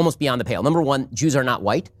it's almost beyond the pale. Number one, Jews are not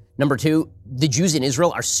white. Number two, the Jews in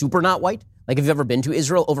Israel are super not white. Like if you've ever been to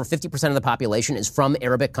Israel, over 50% of the population is from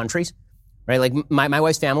Arabic countries, right? Like my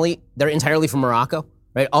wife's family, they're entirely from Morocco,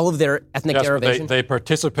 right? All of their ethnic derivation. They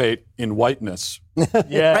participate in whiteness.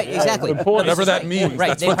 Right, exactly. Whatever that means,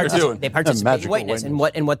 that's what they're doing. They participate in whiteness. And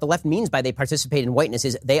what the left means by they participate in whiteness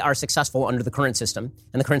is they are successful under the current system,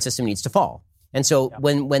 and the current system needs to fall. And so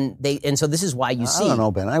so this is why you see. I don't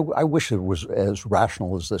know, Ben. I wish it was as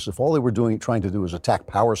rational as this. If all they were trying to do is attack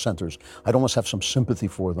power centers, I'd almost have some sympathy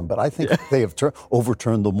for them. But I think they have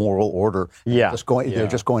overturned the moral order. They're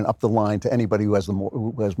just going up the line to anybody who has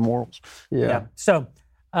morals. Yeah. So.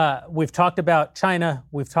 We've talked about China.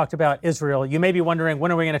 We've talked about Israel. You may be wondering,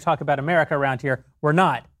 when are we going to talk about America around here? We're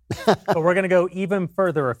not. But we're going to go even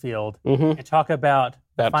further afield and talk about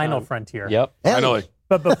the final frontier. Yep. Finally.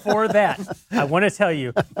 But before that, I want to tell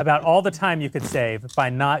you about all the time you could save by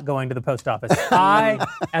not going to the post office. I,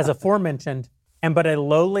 as aforementioned, am but a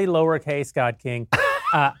lowly lowercase God King.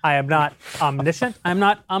 I am not omniscient. I'm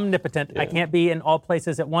not omnipotent. I can't be in all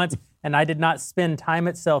places at once. And I did not spin time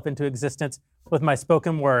itself into existence with my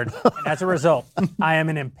spoken word. And as a result, I am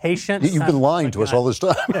an impatient You've been lying to us all this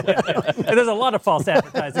time. There's a lot of false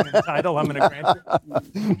advertising in the title, I'm going to grant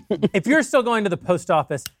you. If you're still going to the post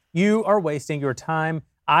office, you are wasting your time.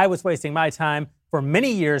 I was wasting my time for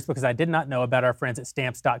many years because I did not know about our friends at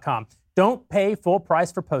Stamps.com. Don't pay full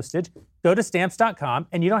price for postage. Go to Stamps.com,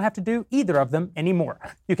 and you don't have to do either of them anymore.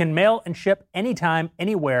 You can mail and ship anytime,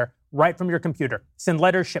 anywhere, right from your computer. Send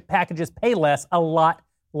letters, ship packages, pay less, a lot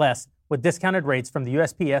less, with discounted rates from the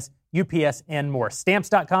USPS, UPS, and more.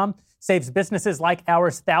 Stamps.com saves businesses like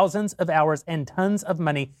ours thousands of hours and tons of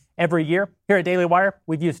money every year. Here at Daily Wire,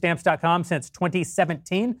 we've used Stamps.com since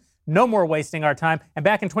 2017. No more wasting our time. And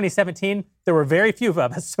back in 2017, there were very few of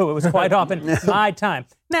us, so it was quite often my time.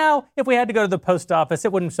 Now, if we had to go to the post office,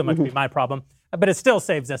 it wouldn't so much be my problem, but it still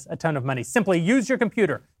saves us a ton of money. Simply use your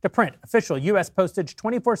computer to print official U.S. postage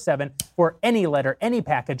 24/7 for any letter, any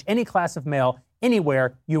package, any class of mail,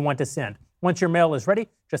 anywhere you want to send. Once your mail is ready,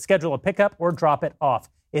 just schedule a pickup or drop it off.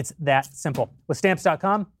 It's that simple. With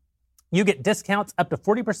Stamps.com, you get discounts up to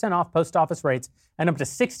 40% off post office rates and up to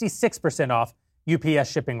 66% off UPS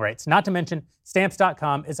shipping rates. Not to mention,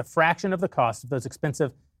 Stamps.com is a fraction of the cost of those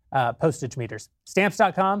expensive postage meters.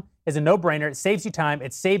 Stamps.com is a no-brainer. It saves you time.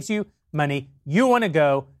 It saves you money. You want to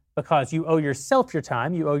go because you owe yourself your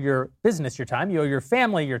time. You owe your business your time. You owe your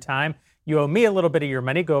family your time. You owe me a little bit of your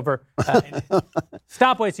money. Go over.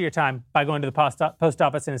 Stop wasting your time by going to the post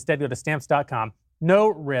office and instead go to Stamps.com. No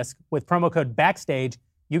risk. With promo code Backstage,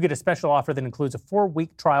 you get a special offer that includes a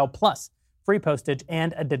 4-week trial plus free postage,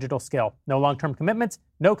 and a digital scale. No long-term commitments,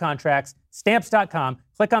 no contracts. Stamps.com.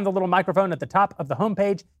 Click on the little microphone at the top of the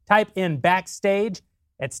homepage. Type in Backstage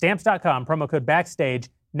at Stamps.com. Promo code Backstage.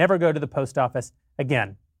 Never go to the post office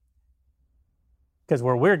again. Because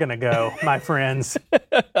where we're going to go, my friends,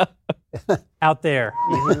 out there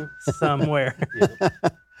somewhere.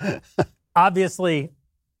 Obviously,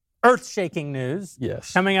 earth-shaking news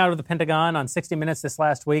coming out of the Pentagon on 60 Minutes this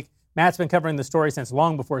last week. Matt's been covering the story since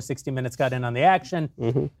long before 60 Minutes got in on the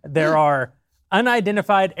action. There are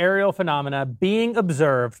unidentified aerial phenomena being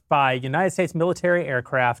observed by United States military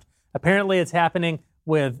aircraft. Apparently, it's happening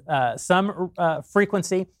with some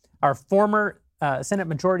frequency. Our former Senate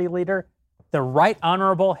Majority Leader, the Right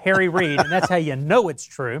Honorable Harry Reid, and that's how you know it's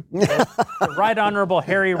true. The Right Honorable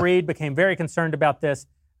Harry Reid became very concerned about this,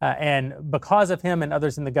 and because of him and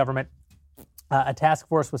others in the government, a task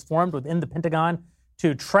force was formed within the Pentagon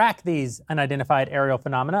to track these unidentified aerial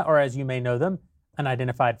phenomena, or as you may know them,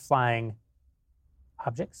 unidentified flying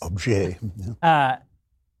objects. Objet. Yeah.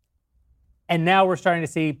 And now we're starting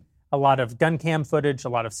to see a lot of gun cam footage, a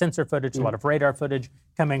lot of sensor footage, a lot of radar footage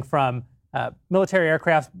coming from military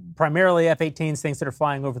aircraft, primarily F-18s, things that are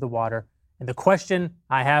flying over the water. And the question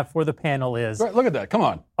I have for the panel is... Right, look at that. Come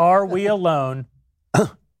on. Are we alone,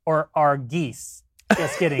 or are geese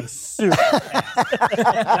just getting super fast?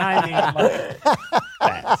 I mean, like,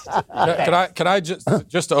 fast. Can I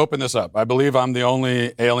just to open this up? I believe I'm the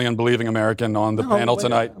only alien-believing American on the panel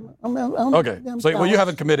tonight. Okay. Well, you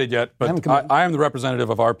haven't committed yet, but I am the representative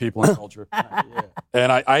of our people and culture. And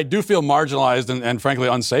I do feel marginalized and frankly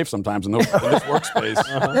unsafe sometimes in this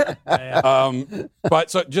workspace. But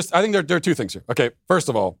so I think there are two things here. Okay, first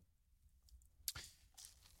of all,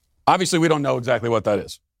 obviously we don't know exactly what that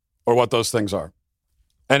is or what those things are.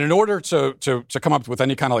 And in order to come up with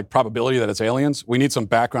any kind of like probability that it's aliens, we need some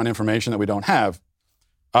background information that we don't have.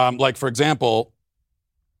 Like, for example,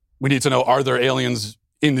 we need to know, are there aliens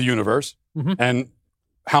in the universe? And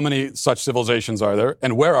how many such civilizations are there?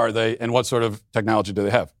 And where are they? And what sort of technology do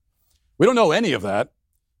they have? We don't know any of that.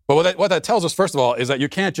 But what that tells us, first of all, is that you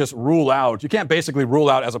can't basically rule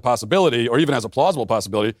out as a possibility or even as a plausible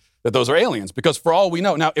possibility that those are aliens. Because for all we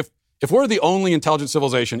know, now, if we're the only intelligent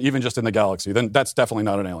civilization, even just in the galaxy, then that's definitely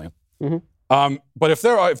not an alien. But if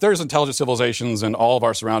there's intelligent civilizations in all of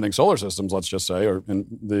our surrounding solar systems, let's just say, or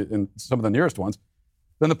in some of the nearest ones,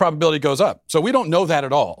 then the probability goes up. So we don't know that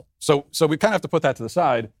at all. So we kind of have to put that to the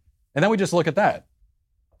side, and then we just look at that.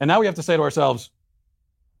 And now we have to say to ourselves,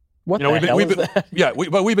 what the hell is that? Yeah,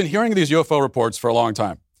 but we've been hearing these UFO reports for a long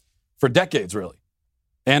time, for decades, really.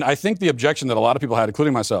 And I think the objection that a lot of people had,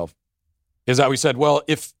 including myself, is that we said, well,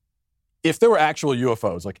 if there were actual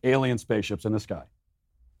UFOs, like alien spaceships in the sky,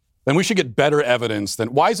 then we should get better evidence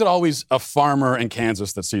than, why is it always a farmer in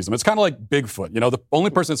Kansas that sees them? It's kind of like Bigfoot. You know, the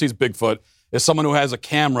only person that sees Bigfoot is someone who has a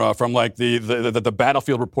camera from like the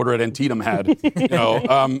battlefield reporter at Antietam had. You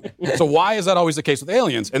know, so why is that always the case with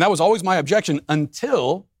aliens? And that was always my objection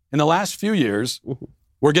until in the last few years,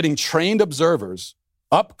 we're getting trained observers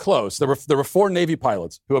up close. There were 4 Navy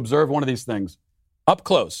pilots who observed one of these things up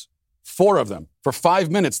close. 4 of them. For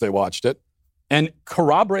 5 minutes they watched it. And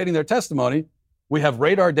corroborating their testimony, we have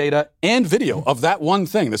radar data and video of that one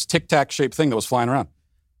thing, this tic-tac shaped thing that was flying around,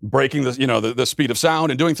 breaking the speed of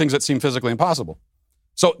sound and doing things that seem physically impossible.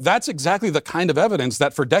 So that's exactly the kind of evidence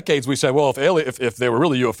that for decades we said, well, if they were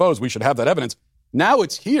really UFOs, we should have that evidence. Now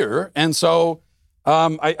it's here. And so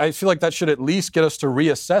I feel like that should at least get us to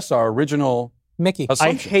reassess our original Mickey.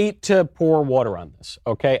 assumption. I hate to pour water on this,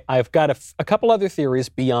 okay? I've got a couple other theories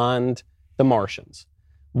beyond the Martians.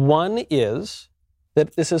 One is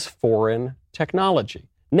that this is foreign technology.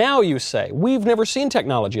 Now you say, we've never seen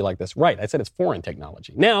technology like this. Right, I said it's foreign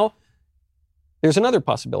technology. Now, there's another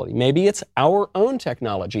possibility. Maybe it's our own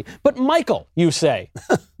technology. But Michael, you say,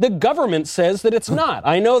 the government says that it's not.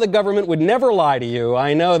 I know the government would never lie to you.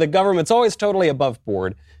 I know the government's always totally above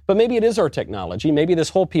board. But maybe it is our technology. Maybe this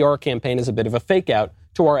whole PR campaign is a bit of a fake out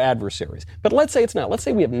to our adversaries. But let's say it's not. Let's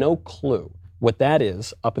say we have no clue what that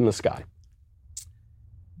is up in the sky.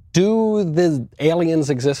 Do the aliens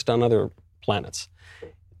exist on other planets?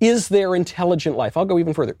 Is there intelligent life? I'll go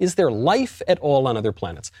even further. Is there life at all on other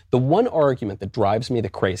planets? The one argument that drives me the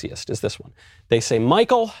craziest is this one. They say,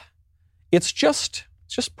 Michael, it's just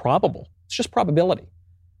probable. It's just probability.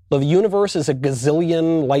 The universe is a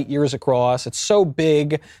gazillion light years across. It's so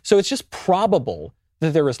big. So it's just probable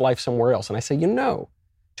that there is life somewhere else. And I say,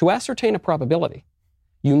 to ascertain a probability,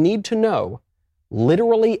 you need to know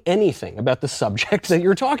literally anything about the subject that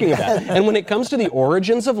you're talking about. And when it comes to the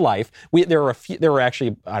origins of life, there are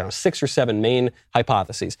actually, 6 or 7 main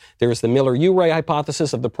hypotheses. There's the Miller-Urey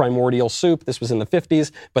hypothesis of the primordial soup. This was in the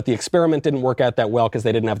 50s, but the experiment didn't work out that well because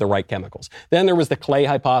they didn't have the right chemicals. Then there was the clay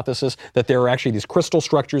hypothesis, that there are actually these crystal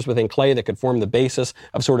structures within clay that could form the basis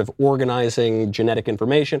of sort of organizing genetic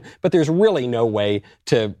information, but there's really no way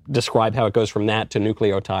to describe how it goes from that to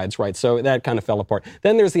nucleotides, right? So that kind of fell apart.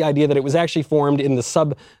 Then there's the idea that it was actually formed in the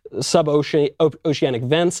sub-oceanic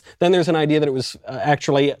vents. Then there's an idea that it was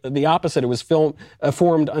actually the opposite. It was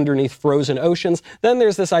formed underneath frozen oceans. Then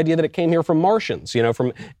there's this idea that it came here from Martians,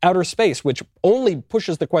 from outer space, which only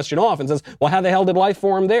pushes the question off and says, well, how the hell did life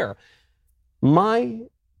form there? My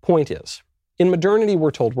point is, in modernity,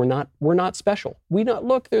 we're told we're not special.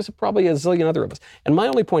 Look, there's probably a zillion other of us. And my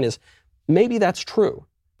only point is, maybe that's true,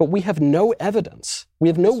 but we have no evidence. We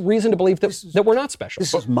have no reason to believe that we're not special.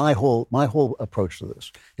 This is my whole approach to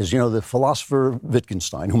this. Is the philosopher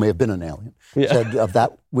Wittgenstein, who may have been an alien, said of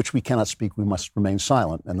that which we cannot speak, we must remain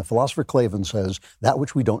silent. And the philosopher Clavin says that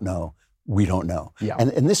which we don't know, we don't know. Yeah.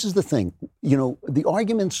 And this is the thing. The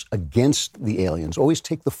arguments against the aliens always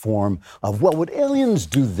take the form of, well, would aliens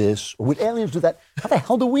do this or would aliens do that? How the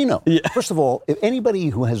hell do we know? Yeah. First of all, if anybody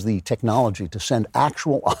who has the technology to send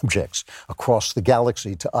actual objects across the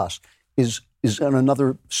galaxy to us is in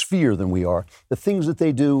another sphere than we are. The things that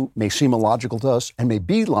they do may seem illogical to us and may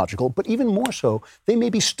be logical, but even more so, they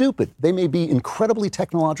may be stupid. They may be incredibly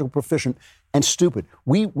technological proficient and stupid.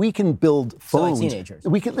 We can build phones. So like teenagers.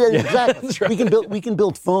 We can exactly. Right. We can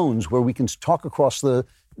build phones where we can talk across the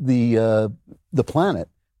planet.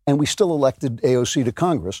 And we still elected AOC to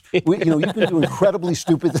Congress. You can do incredibly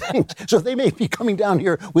stupid things. So they may be coming down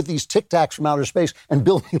here with these Tic Tacs from outer space and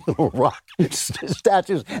building little rock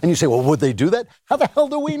statues. And you say, well, would they do that? How the hell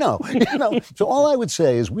do we know? So all I would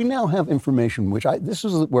say is we now have information, this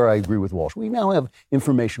is where I agree with Walsh. We now have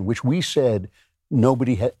information which we said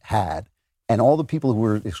nobody had. And all the people who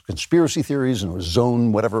were conspiracy theories and it was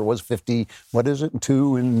zone, whatever it was, 50, what is it,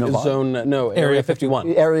 2 in Nevada? Area 51.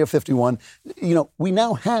 Area 51. We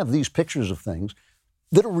now have these pictures of things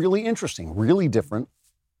that are really interesting, really different,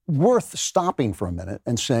 worth stopping for a minute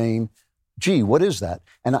and saying, gee, what is that?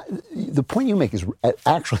 And the point you make is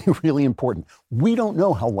actually really important. We don't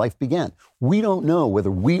know how life began. We don't know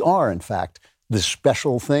whether we are, in fact, this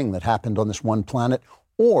special thing that happened on this one planet,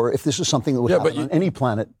 or if this is something that would happen on any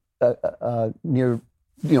planet near,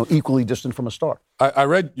 equally distant from a star. I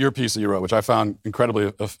read your piece that you wrote, which I found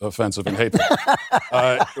incredibly offensive and hateful.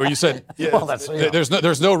 Where you said,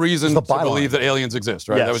 there's no reason to believe that aliens exist,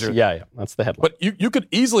 right? Yes. That was that's the headline. But you could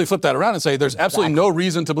easily flip that around and say there's absolutely no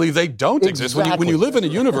reason to believe they don't exist. When you live in a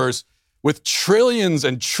universe with trillions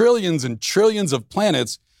and trillions and trillions of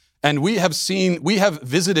planets, and we have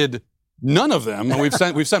visited none of them, and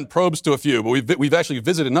we've sent probes to a few, but we've actually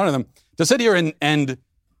visited none of them. To sit here and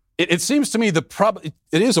it seems to me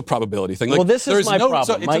it is a probability thing. Well, this is my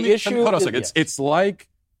problem. My issue. Hold on a second. It's like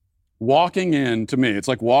walking in. To me, it's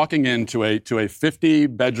like walking into a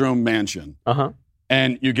 50-bedroom mansion.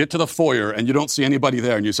 And you get to the foyer and you don't see anybody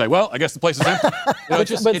there, and you say, "Well, I guess the place is empty."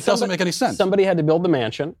 It doesn't make any sense. Somebody had to build the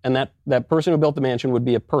mansion, and that person who built the mansion would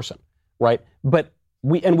be a person, right? But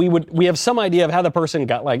we have some idea of how the person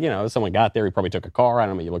got. Someone got there. He probably took a car. I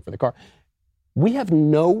don't know. You look for the car. We have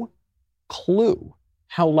no clue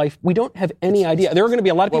how life. We don't have any idea. There are going to be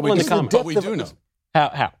a lot of people in the comments. But we do know.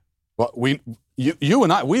 How? Well, you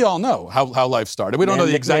and I, we all know how life started. We don't know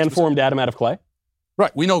the exact. Man formed Adam out of clay.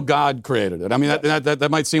 Right. We know God created it. I mean, that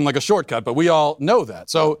might seem like a shortcut, but we all know that.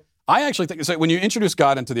 So I actually think when you introduce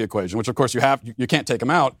God into the equation, which of course you can't take him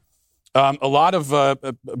out. A lot of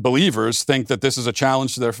believers think that this is a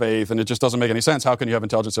challenge to their faith, and it just doesn't make any sense. How can you have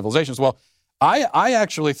intelligent civilizations? Well, I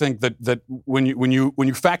actually think that when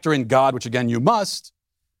you factor in God, which again you must,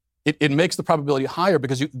 it makes the probability higher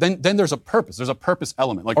because then there's a purpose. There's a purpose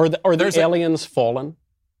element. Like, are the aliens fallen?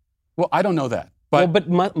 Well, I don't know that. But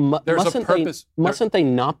mustn't they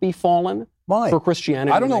not be fallen? Why? For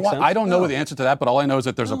Christianity? I don't know why. I don't know the answer to that, but all I know is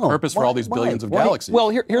that there's a purpose for all these billions of galaxies. Well,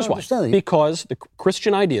 here's why. Because the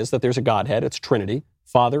Christian idea is that there's a Godhead. It's Trinity,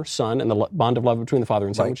 Father, Son, and the bond of love between the Father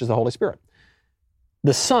and Son, which is the Holy Spirit.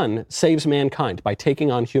 The Son saves mankind by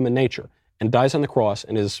taking on human nature and dies on the cross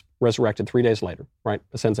and is resurrected 3 days later, right?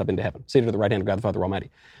 Ascends up into heaven, seated at the right hand of God the Father Almighty.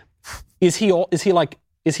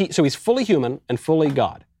 So he's fully human and fully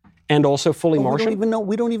God. And also fully Martian?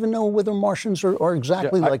 We don't even know whether Martians are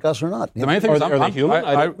exactly like us or not. The main thing is, are they human?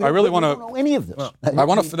 I really want to. I don't know any of this.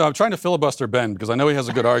 I'm trying to filibuster Ben because I know he has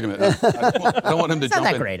a good argument. I don't want him to jump in.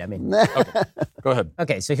 Not that great. I mean, okay, go ahead.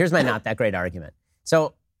 Okay, so here's my not that great argument.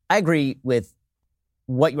 So I agree with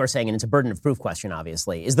what you are saying, and it's a burden of proof question.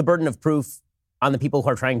 Obviously, is the burden of proof on the people who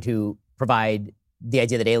are trying to provide the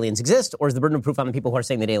idea that aliens exist, or is the burden of proof on the people who are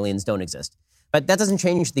saying that aliens don't exist? But that doesn't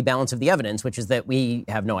change the balance of the evidence, which is that we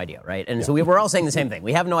have no idea, right? And so we're all saying the same thing.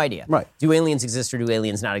 We have no idea. Right. Do aliens exist or do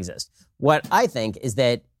aliens not exist? What I think is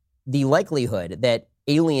that the likelihood that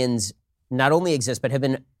aliens not only exist, but have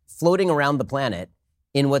been floating around the planet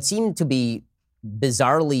in what seem to be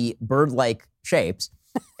bizarrely bird-like shapes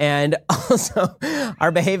and also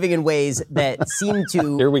are behaving in ways that seem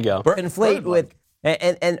to Here we go. conflate with,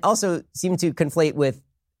 and also seem to conflate with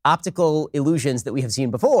optical illusions that we have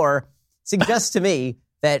seen before, suggests to me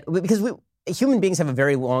that, because human beings have a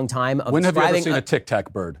very long time of When have you ever describing seen a Tic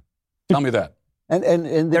Tac bird? Tell me that. And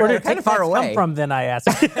They're Where did kind of far Tic Tacs away. come from, then, I ask?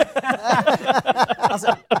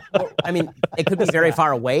 Also, I mean, it could be very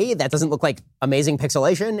far away. That doesn't look like amazing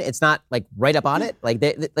pixelation. It's not like right up on it. Like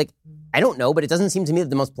I don't know, but it doesn't seem to me that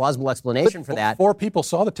the most plausible explanation for that. 4 people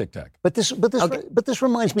saw the Tic Tac. but this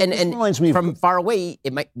reminds me. And this reminds me from of, far away,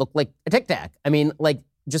 it might look like a Tic Tac. I mean, like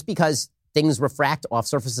just because things refract off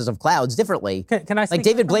surfaces of clouds differently. Can I speak like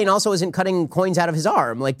David to Blaine also isn't cutting coins out of his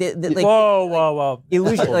arm. Like, like whoa.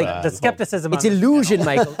 illusion. Like The skepticism. it's on this illusion,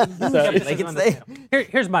 panel. Michael. Illusion. Like it's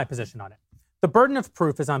Here's my position on it. The burden of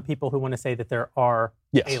proof is on people who want to say that there are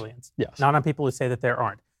Yes. aliens, Yes. not on people who say that there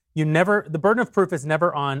aren't. The burden of proof is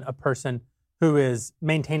never on a person who is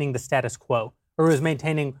maintaining the status quo or who is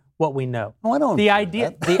maintaining what we know. Oh, I don't The agree with idea,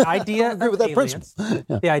 that. the idea agree of with that aliens,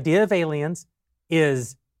 principle. the idea of aliens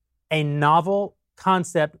is a novel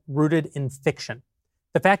concept rooted in fiction.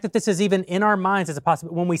 The fact that this is even in our minds is a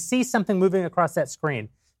possibility. When we see something moving across that screen,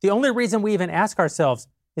 the only reason we even ask ourselves,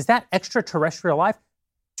 is that extraterrestrial life?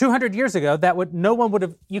 200 years ago,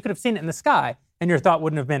 you could have seen it in the sky, and your thought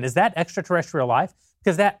wouldn't have been, is that extraterrestrial life?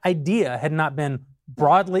 Because that idea had not been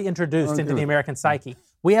broadly introduced into the American psyche.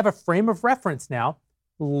 We have a frame of reference now,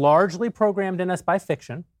 largely programmed in us by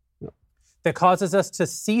fiction, that causes us to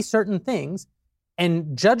see certain things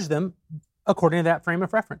and judge them according to that frame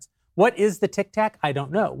of reference. What is the Tic Tac? I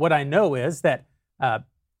don't know. What I know is that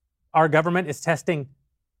our government is testing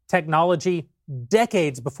technology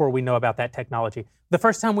decades before we know about that technology. The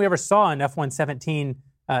first time we ever saw an F-117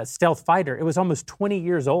 stealth fighter, it was almost 20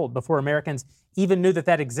 years old before Americans even knew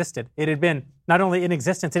that existed. It had been not only in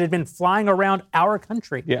existence, it had been flying around our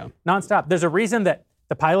country nonstop. There's a reason that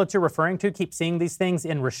the pilots you're referring to keep seeing these things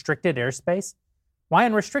in restricted airspace. Why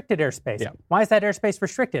in restricted airspace? Yeah. Why is that airspace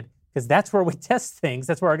restricted? Because that's where we test things.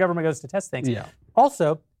 That's where our government goes to test things. Yeah.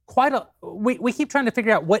 Also, we keep trying to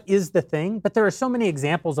figure out what is the thing, but there are so many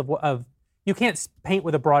examples of you can't paint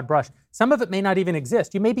with a broad brush. Some of it may not even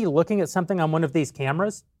exist. You may be looking at something on one of these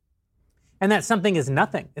cameras, and that something is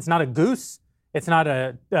nothing. It's not a goose. It's not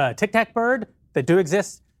a Tic Tac bird that do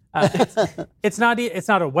exist. It's not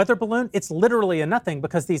a weather balloon. It's literally a nothing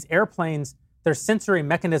because these airplanes, their sensory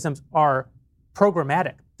mechanisms are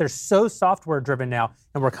programmatic. They're so software driven now,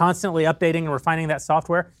 and we're constantly updating and refining that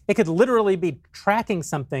software. It could literally be tracking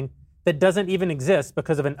something that doesn't even exist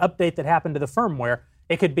because of an update that happened to the firmware.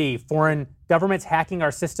 It could be foreign governments hacking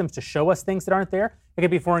our systems to show us things that aren't there. It could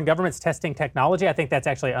be foreign governments testing technology. I think that's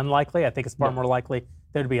actually unlikely. I think it's far more likely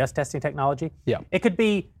there would be us testing technology. Yeah. It could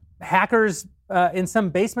be hackers in some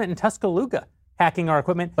basement in Tuscaloosa hacking our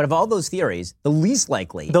equipment. But of all those theories, the least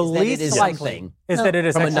likely is that it is something that it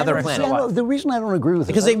is from another extraterrestrial planet. life. The reason I don't agree with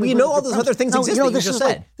Because this, we know all those other things exist that you this just is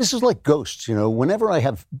said. This is like ghosts. Whenever I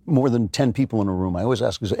have more than 10 people in a room, I always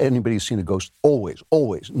ask, has anybody seen a ghost? Always,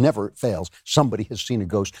 never fails. Somebody has seen a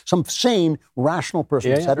ghost. Some sane, rational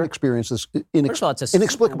person has had an experience that's First of all, it's a super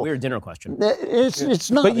inexplicable. weird dinner question. It's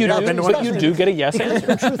not. But you do get a yes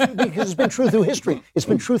answer. Because it's been true through history. It's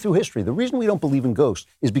been true through history. The reason we don't believe in ghosts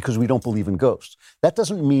is because we don't believe in ghosts. That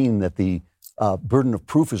doesn't mean that the burden of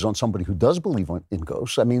proof is on somebody who does believe in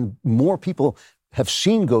ghosts. I mean, more people have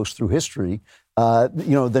seen ghosts through history,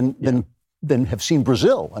 than have seen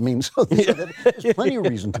Brazil. I mean, so there's plenty of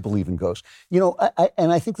reason to believe in ghosts.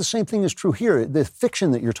 And I think the same thing is true here. The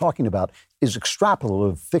fiction that you're talking about is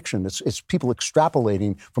extrapolative fiction. It's people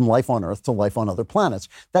extrapolating from life on Earth to life on other planets.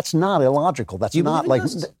 That's not illogical. That's not like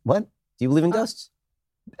what? Do you believe in ghosts?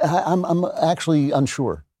 I'm actually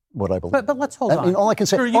unsure what I believe. But let's hold on. I mean, all I can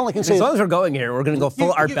say As long as we're going here, we're going to go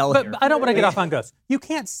full Art Bell here. But I don't want to get off on ghosts. You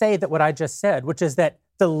can't say that what I just said, which is that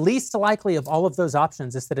the least likely of all of those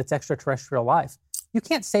options is that it's extraterrestrial life. You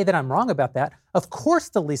can't say that I'm wrong about that. Of course,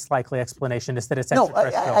 the least likely explanation is that it's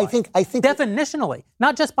extraterrestrial life. I think definitionally,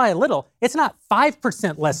 not just by a little, it's not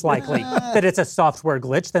 5% less likely that it's a software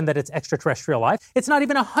glitch than that it's extraterrestrial life. It's not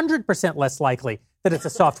even 100% less likely that it's a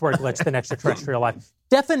software glitch than extraterrestrial life.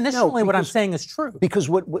 Definitionally, what I'm saying is true. Because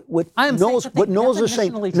what Knowles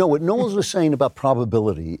is saying about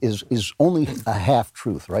probability is only a half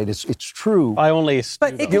truth, right? It's true. I only.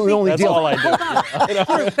 But it You could only be, deal- hold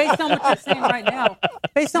on. Based on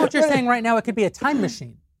what you're saying right now, it could be a time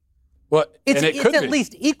machine. Well, It's could at be.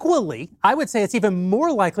 least equally. I would say it's even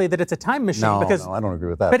more likely that it's a time machine. No, because, I don't agree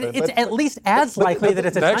with that. But it's at least as likely that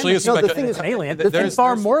it's a That time actually is machine. like than a- it's an alien. there's- It's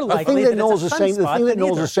far more The likely thing that that Knowles it's is a saying, the sunspot thing that than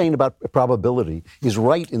Knowles either. is saying about probability is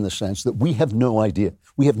right in the sense that we have no idea.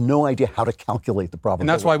 We have no idea how to calculate the probability. And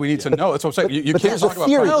that's why we need to know. That's what I'm saying. You but can't there's a talk about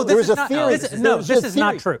theory. probability. There is a not- theory. this is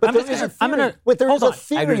not true. But I'm there just is a gonna- I'm theory. gonna- But there is hold a on.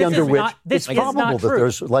 theory This under is which not- this it's is probable not that true.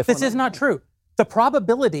 there's life This on is Earth. not true. The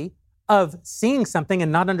probability of seeing something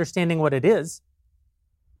and not understanding what it is,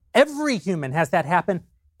 every human has that happen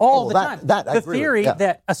all the time. that I the agree with, theory yeah.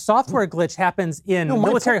 that a software glitch happens in No, my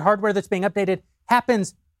military point- hardware that's being updated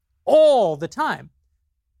happens all the time.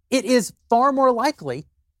 It is far more likely,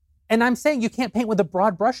 and I'm saying you can't paint with a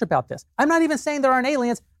broad brush about this. I'm not even saying there aren't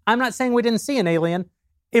aliens. I'm not saying we didn't see an alien.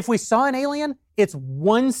 If we saw an alien, it's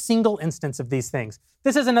one single instance of these things.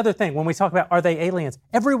 This is another thing when we talk about are they aliens?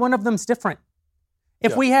 Every one of them's different.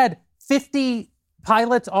 If we had 50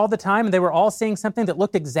 pilots all the time and they were all seeing something that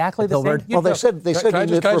looked exactly the same, Hilbert. you'd Well, they go, said Can I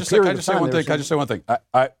for a just period say of time. one thing? Can I just say one thing?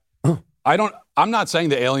 I don't. I'm not saying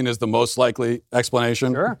the alien is the most likely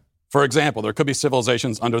explanation. Sure. For example, there could be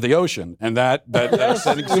civilizations under the ocean, and that are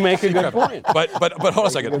sending You make a good point. But hold on a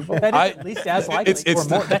second. that is at least as likely. it's or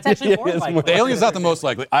more. That's actually more likely. The alien's not the most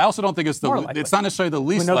likely. I also don't think it's More likely. it's not necessarily the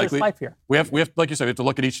least We know there's likely. life here. We have, like you said, we have to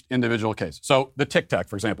look at each individual case. So the Tic Tac,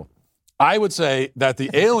 for example, I would say that the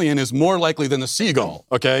alien is more likely than the seagull.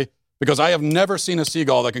 Okay, because I have never seen a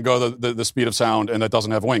seagull that can go the speed of sound and that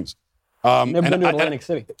doesn't have wings. Never and been to I- Atlantic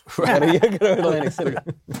City. You go to Atlantic City.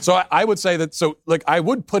 So I would say that. So like I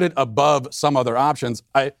would put it above some other options.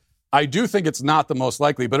 I do think it's not the most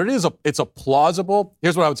likely, but it's a plausible.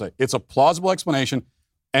 Here's what I would say: it's a plausible explanation,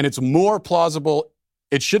 and it's more plausible.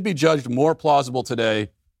 It should be judged more plausible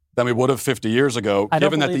today than we would have 50 years ago, I don't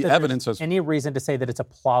given that believe the there's evidence has. any reason to say that it's a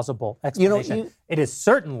plausible explanation. It is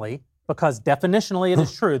certainly, because definitionally it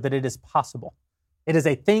is true, that it is possible. It is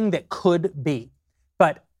a thing that could be.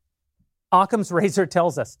 But Occam's razor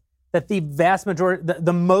tells us that the vast majority,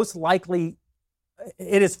 the most likely,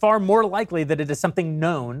 it is far more likely that it is something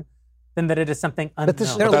known than that it is something unknown. But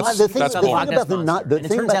this, There are That's- lots of that's things bold. about the and it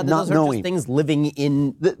thing turns about out that not those are knowing just things living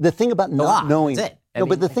in the thing about law. not knowing. That's it. I No, mean-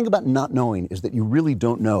 but the thing about not knowing is that you really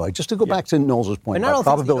don't know. Just to go back to Knowles' point But not all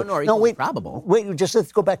about things that you probability. don't know are No, equally wait, probable. wait. Just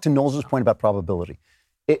let's go back to Knowles' point about probability.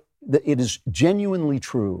 It is genuinely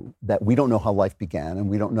true that we don't know how life began, and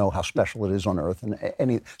we don't know how special it is on Earth,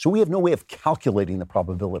 so we have no way of calculating the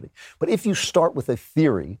probability. But if you start with a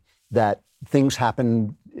theory that things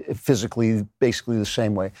happen physically basically the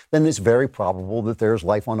same way, then it's very probable that there's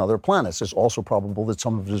life on other planets. It's also probable that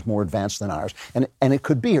some of it is more advanced than ours. And it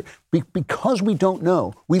could be here. Because we don't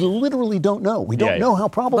know, we literally don't know. We don't know how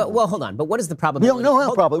probable. But, well, hold on. But what is the we probability? don't know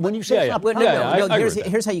how probable. When you say it's not Well, probable. no,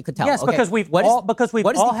 here's how you could tell. yes, Okay. because we've What is- all what is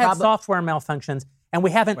the had software malfunctions, and we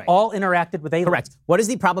haven't all interacted with aliens. Correct. What is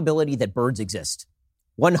the probability that birds exist?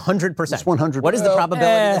 100%. It's 100%. What is the probability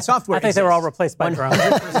that software I think they were all exists? replaced by drones.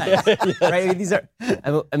 100%. Right? These are.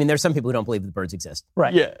 I mean, there's some people who don't believe that birds exist.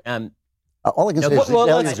 Right. Yeah. All I can say is Well,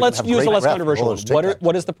 that aliens let's have use great the less breath, controversial all one. those Tic Tacs.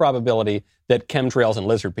 What is the probability that chemtrails and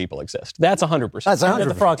lizard people exist? That's 100%. That's And that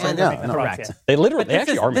the 100%. frogs are And making the no, frogs, correct. yeah. They literally, But they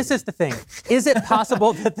actually are. this is the thing. Is it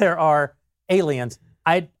possible that there are aliens?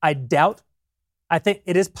 I doubt. I think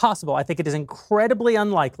it is possible. I think it is incredibly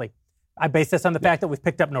unlikely. I base this on the fact that we've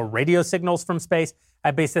picked up no radio signals from space.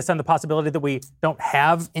 I base this on the possibility that we don't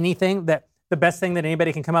have anything that the best thing that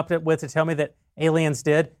anybody can come up with to tell me that aliens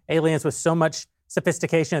did. Aliens with so much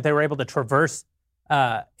sophistication that they were able to traverse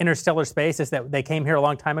interstellar space is that they came here a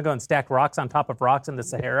long time ago and stacked rocks on top of rocks in the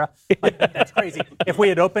Sahara. Like, that's crazy. If we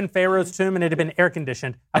had opened Pharaoh's tomb and it had been air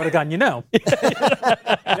conditioned, I would have gone,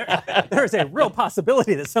 there's a real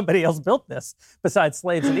possibility that somebody else built this besides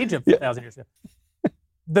slaves in Egypt 4,000 years ago.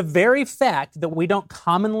 The very fact that we don't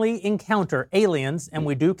commonly encounter aliens and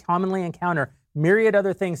we do commonly encounter myriad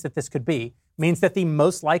other things that this could be means that the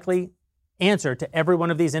most likely answer to every one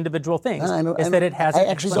of these individual things is that it has.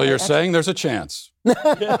 So you're saying there's a chance. That's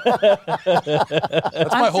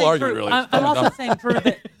my whole argument, really. I'm also saying, Drew,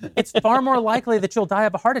 that it's far more likely that you'll die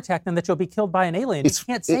of a heart attack than that you'll be killed by an alien. You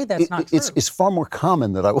can't say that's not true. It's far more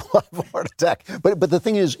common that I will have a heart attack. But the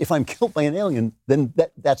thing is, if I'm killed by an alien, then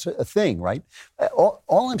that's a thing, right? All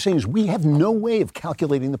I'm saying is we have no way of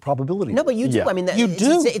calculating the probability. No, but you do. Yeah. I mean, You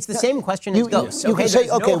do. It's the same question as ghosts. you Okay, can say,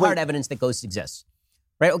 there's okay, no hard wait. evidence that ghosts exist.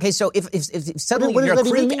 Right? Okay, so if suddenly What does you're a that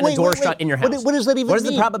even creak mean? and a door Wait. shut in your What house, does that even what is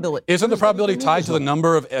the mean? probability? Isn't the does that probability even tied mean? to the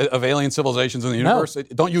number of alien civilizations in the universe?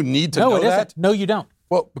 Don't you need to No, know it that? isn't. No, you don't.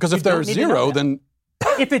 Well, because if don't there's need to know zero, that. then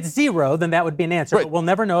If it's zero, then that would be an answer. Right. But we'll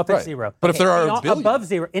never know if Right. it's zero. But if there are a billion. above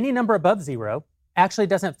zero, any number above zero actually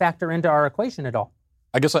doesn't factor into our equation at all.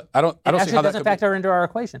 I guess I don't see how that doesn't factor into our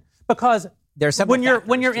equation because when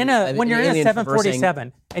you're in a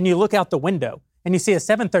 747 and you look out the window and you see a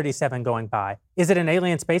 737 going by, is it an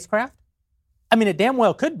alien spacecraft? I mean, it damn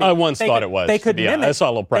well could be. I once thought it was. They could mimic. I saw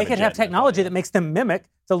a little private They could have jet technology that makes them mimic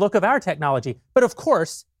the look of our technology. But of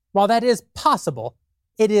course, while that is possible,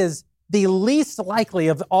 it is the least likely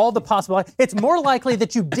of all the possible. It's more likely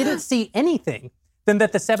that you didn't see anything than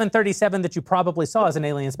that the 737 that you probably saw is an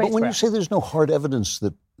alien spacecraft. But when you say there's no hard evidence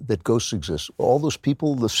that ghosts exist, all those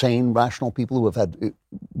people, the sane, rational people who have had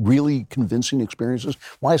really convincing experiences,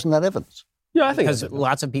 why isn't that evidence? Yeah, I think because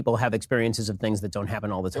lots of people have experiences of things that don't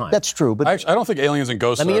happen all the time. That's true, but I don't think aliens and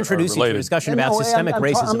ghosts. Let me introduce you to a discussion about systemic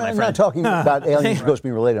racism, my I'm friend. not talking about aliens and ghosts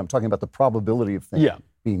being related. I'm talking about the probability of things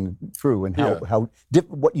being true and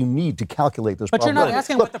what you need to calculate those. But probabilities. you're not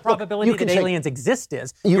asking what the probability that aliens exist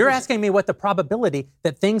is. You're asking me what the probability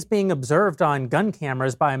that things being observed on gun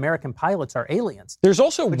cameras by American pilots are aliens. There's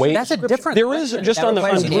also ways. That's a different. There is just that on the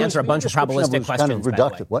requires you to answer a bunch of probabilistic questions. Kind of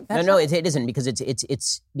reductive. What? No, it isn't because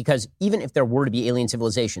it's because even if there were to be alien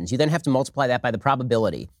civilizations, you then have to multiply that by the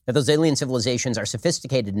probability that those alien civilizations are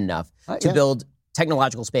sophisticated enough to build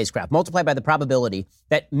technological spacecraft, multiplied by the probability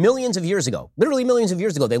that millions of years ago, literally millions of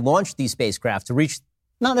years ago, they launched these spacecraft to reach.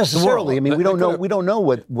 Not necessarily. I mean, we don't know. We don't know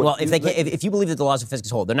what. Well, if you believe that the laws of physics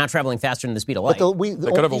hold, they're not traveling faster than the speed of light. But these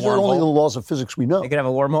are only the laws of physics we know. They could have a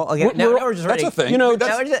wormhole. Okay, now we're just that's ready. a thing. You know,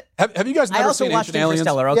 have you guys never I also seen watched Ancient Aliens?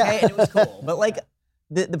 Interstellar, okay, and it was cool. But like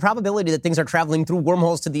the probability that things are traveling through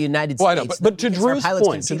wormholes to the United States. Well, I know, But to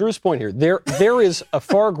Drew's point here, there is a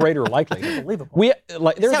far greater likelihood. Unbelievable.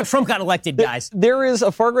 That's how Trump got elected, guys. There is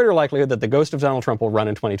a far greater likelihood that the ghost of Donald Trump will run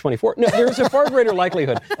in 2024. No, there is a far greater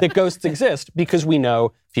likelihood that ghosts exist because we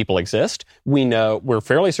know people exist. We're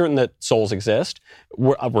fairly certain that souls exist.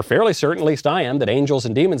 We're fairly certain, at least I am, that angels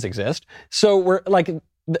and demons exist. So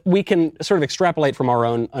we can sort of extrapolate from our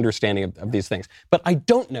own understanding of these things. But I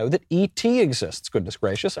don't know that E.T. exists, goodness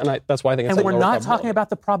gracious, and that's why I think it's and we're not talking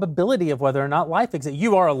about the probability of whether or not life exists.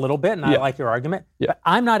 You are a little bit, and I like your argument, but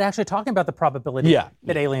I'm not actually talking about the probability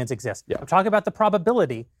that aliens exist. I'm talking about the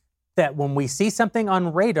probability that when we see something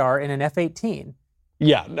on radar in an F-18,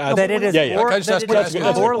 that it is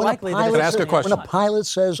more likely that ask a question. When a pilot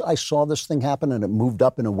says, I saw this thing happen and it moved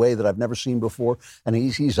up in a way that I've never seen before, and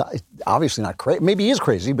he's obviously not crazy. Maybe he is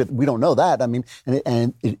crazy, but we don't know that. I mean,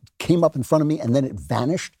 and it came up in front of me and then it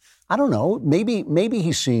vanished. I don't know. Maybe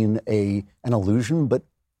he's seen an illusion, but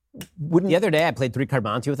wouldn't. The other day I played 3-card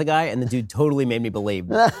Monty with a guy, and the dude totally made me believe.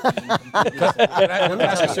 Can I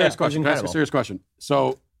ask a serious question?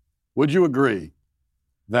 So, would you agree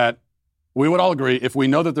that we would all agree, if we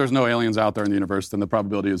know that there's no aliens out there in the universe, then the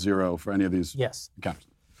probability is zero for any of these encounters?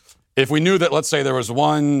 If we knew that, let's say, there was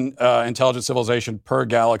one intelligent civilization per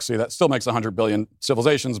galaxy, that still makes 100 billion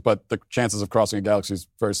civilizations, but the chances of crossing a galaxy is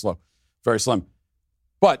very slim.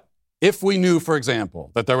 But if we knew, for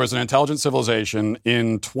example, that there was an intelligent civilization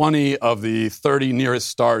in 20 of the 30 nearest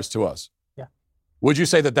stars to us, would you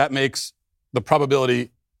say that makes the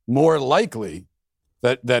probability more likely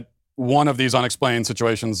that one of these unexplained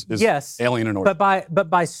situations is alien in order? But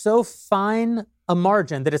by so fine a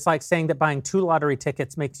margin that it's like saying that buying 2 lottery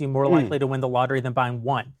tickets makes you more likely to win the lottery than buying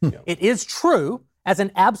 1. It is true, as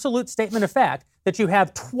an absolute statement of fact, that you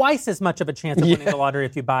have twice as much of a chance of winning the lottery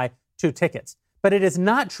if you buy 2 tickets. But it is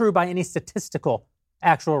not true by any statistical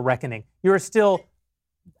actual reckoning. You are still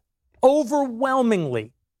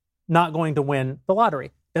overwhelmingly not going to win the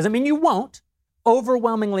lottery. Doesn't mean you won't.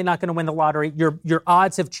 Overwhelmingly not going to win the lottery. Your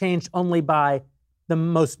odds have changed only by the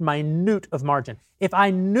most minute of margin. If I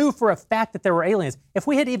knew for a fact that there were aliens, if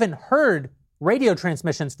we had even heard radio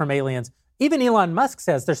transmissions from aliens, even Elon Musk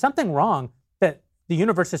says there's something wrong that the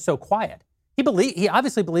universe is so quiet. He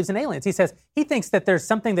obviously believes in aliens. He says he thinks that there's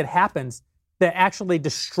something that happens that actually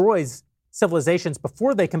destroys civilizations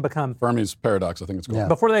before they can become Fermi's paradox, I think it's called.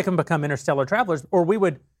 Before they can become interstellar travelers, or we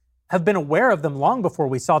would have been aware of them long before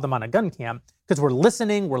we saw them on a gun cam, because we're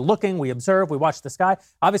listening, we're looking, we observe, we watch the sky.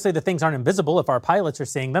 Obviously, the things aren't invisible if our pilots are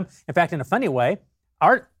seeing them. In fact, in a funny way,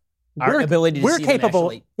 our ability to see them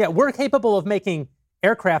actually. We're capable of making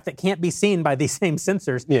aircraft that can't be seen by these same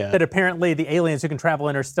sensors that apparently the aliens who can travel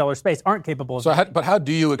interstellar space aren't capable of. But how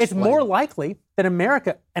do you explain? It's more likely that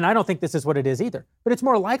America, and I don't think this is what it is either, but it's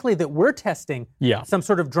more likely that we're testing some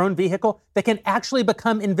sort of drone vehicle that can actually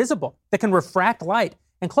become invisible, that can refract light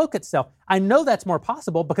and cloak itself. I know that's more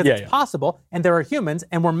possible because it's possible, and there are humans,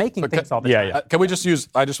 and we're making things all the time. Can we just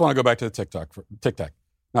I just want to go back to the Tic Tac,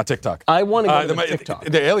 not TikTok. I want to go to TikTok.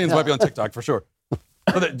 The aliens might be on TikTok for sure.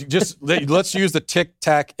 Let's use the Tic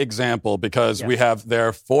Tac example because we have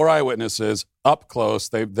their 4 eyewitnesses up close.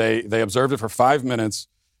 They observed it for 5 minutes.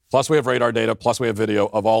 plus we have radar data, plus we have video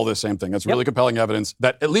of all this same thing. That's really compelling evidence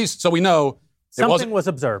that at least, so we know something was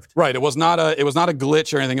observed. Right. It was not a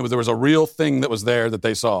glitch or anything. There was a real thing that was there that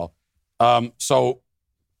they saw. So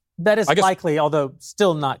that is likely, although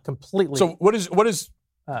still not completely. So what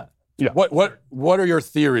are your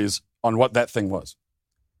theories on what that thing was?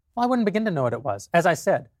 Well, I wouldn't begin to know what it was. As I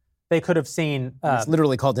said, they could have seen. It's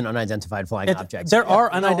literally called an unidentified flying object. There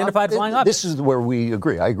are unidentified flying objects. This is where we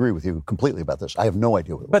agree. I agree with you completely about this. I have no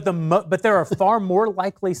idea what it was. But there are far more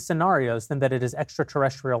likely scenarios than that it is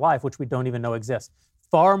extraterrestrial life, which we don't even know exists.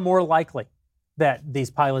 Far more likely that these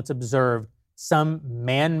pilots observed some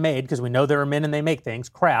man-made, because we know there are men and they make things,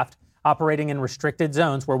 craft operating in restricted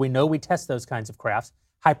zones where we know we test those kinds of crafts,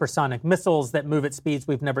 hypersonic missiles that move at speeds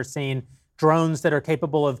we've never seen, drones that are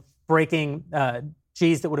capable of breaking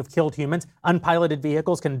G's that would have killed humans. Unpiloted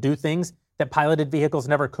vehicles can do things that piloted vehicles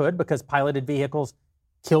never could because piloted vehicles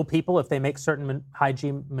kill people if they make certain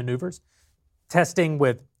high-G maneuvers. Testing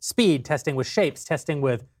with speed, testing with shapes, testing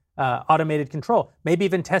with automated control, maybe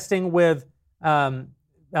even testing with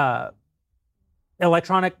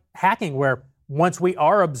electronic hacking, where once we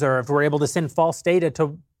are observed, we're able to send false data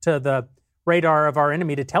to the radar of our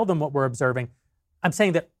enemy to tell them what we're observing. I'm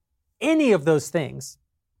saying that any of those things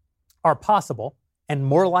are possible and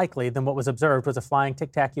more likely than what was observed was a flying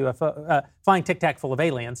Tic Tac UFO, flying Tic Tac full of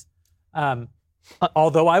aliens.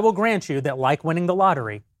 Although I will grant you that, like winning the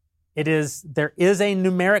lottery, there is a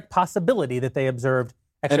numeric possibility that they observed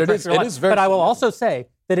extraterrestrial life. But I will also say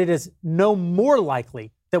that it is no more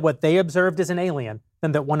likely that what they observed is an alien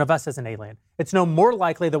than that one of us is an alien. It's no more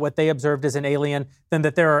likely that what they observed is an alien than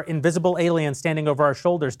that there are invisible aliens standing over our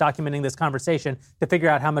shoulders documenting this conversation to figure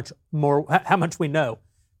out how much we know.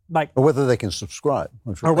 Or whether they can subscribe.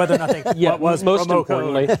 Or whether or not they was most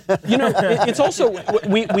importantly. It's also,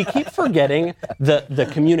 we keep forgetting the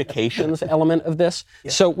communications element of this.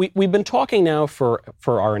 Yeah. So we've been talking now for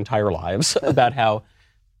our entire lives about how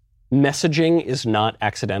messaging is not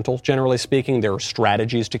accidental. Generally speaking, there are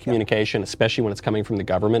strategies to communication, especially when it's coming from the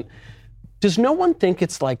government. Does no one think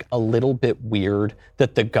it's like a little bit weird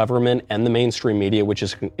that the government and the mainstream media, which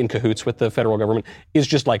is in cahoots with the federal government, is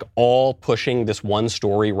just like all pushing this one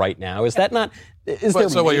story right now? Is that not?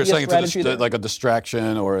 So what you're saying, it's like a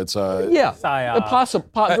distraction, or it's a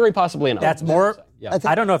very possibly an. That's more. Yeah.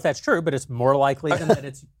 I don't know if that's true, but it's more likely than that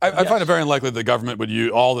it's. I find it very unlikely the government would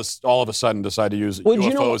use all of a sudden decide to use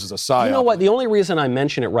UFOs as a psyop. You know what? The only reason I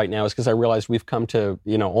mention it right now is because I realized we've come to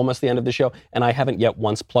almost the end of the show, and I haven't yet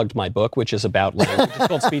once plugged my book, which is about language. It's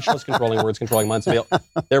called Speechless: Controlling Words, Controlling Minds.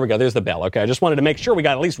 There we go. There's the bell. Okay, I just wanted to make sure we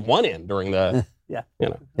got at least one in during the. Yeah.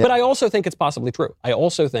 But I also think it's possibly true. I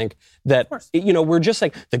also think that we're just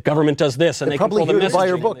saying the government does this and they control the messaging. Buy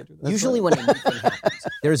your book. Usually when a new thing happens,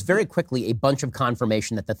 there's very quickly a bunch of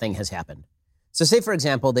confirmation that the thing has happened. So say, for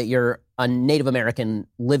example, that you're a Native American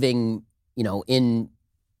living, in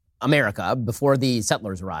America before the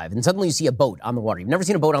settlers arrive, and suddenly you see a boat on the water. You've never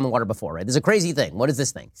seen a boat on the water before, right? There's a crazy thing. What is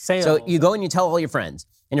this thing? Sails. So you go and you tell all your friends,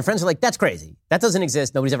 and your friends are like, that's crazy. That doesn't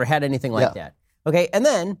exist. Nobody's ever had anything like that. Okay, and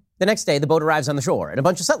then the next day the boat arrives on the shore and a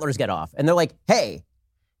bunch of settlers get off and they're like, hey,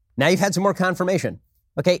 now you've had some more confirmation.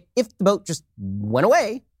 Okay, if the boat just went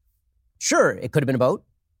away, sure, it could have been a boat,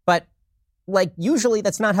 but usually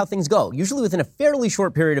that's not how things go. Usually within a fairly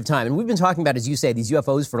short period of time, and we've been talking about, as you say, these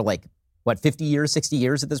UFOs for 50 years, 60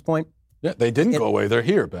 years at this point? Yeah, they didn't go away. They're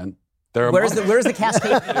here, Ben. Where's the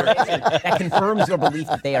cascade of information that confirms your belief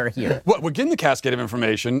that they are here? We're getting the cascade of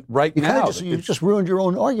information right now. You just ruined your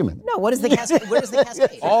own argument. No, what is the cascade? Where is the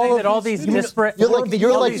cascade? all these disparate. You're like the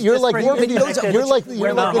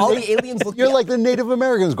Native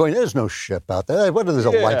Americans going, there's no ship out there. What is a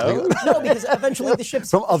likelihood? No, because eventually the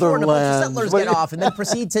ships from other lands, and a bunch of settlers get off and then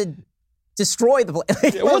proceed to destroy the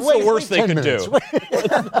place. What's the worst they could do?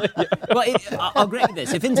 I'll grant you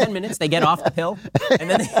this. If in 10 minutes they get off the pill and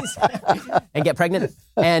then and get pregnant,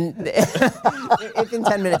 and if in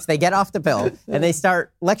 10 minutes they get off the pill and they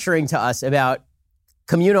start lecturing to us about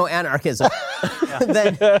communo-anarchism,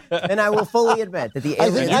 then I will fully admit that the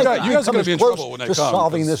aliens... You guys are going to be in trouble when they come. Just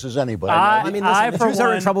solving this as anybody. The Jews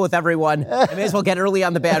are in trouble with everyone. They may as well get early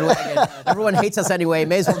on the bandwagon. Everyone hates us anyway.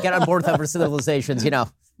 May as well get on board with other civilizations,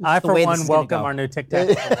 I, for one, welcome our new Tic Tac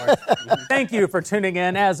award. Thank you for tuning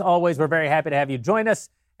in. As always, we're very happy to have you join us,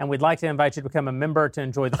 and we'd like to invite you to become a member to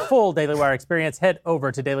enjoy the full Daily Wire experience. Head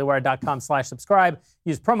over to dailywire.com/subscribe.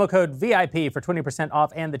 Use promo code VIP for 20%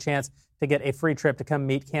 off and the chance to get a free trip to come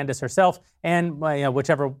meet Candace herself and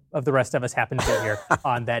whichever of the rest of us happen to be here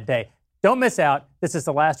on that day. Don't miss out. This is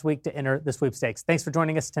the last week to enter the sweepstakes. Thanks for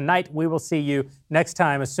joining us tonight. We will see you next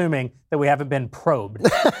time, assuming that we haven't been probed.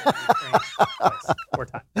 More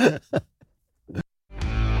time.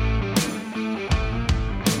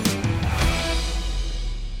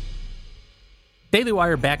 Daily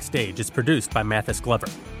Wire Backstage is produced by Mathis Glover.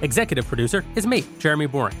 Executive producer is me, Jeremy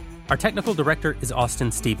Boring. Our technical director is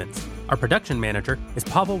Austin Stevens. Our production manager is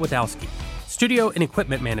Pavel Wadowski. Studio and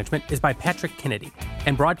equipment management is by Patrick Kennedy.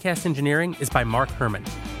 And broadcast engineering is by Mark Herman.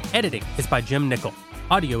 Editing is by Jim Nickel.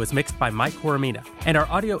 Audio is mixed by Mike Coromina. And our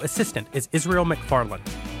audio assistant is Israel McFarland.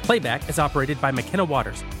 Playback is operated by McKenna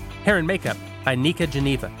Waters. Hair and makeup by Nika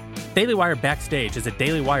Geneva. Daily Wire Backstage is a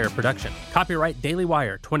Daily Wire production. Copyright Daily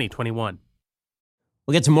Wire 2021.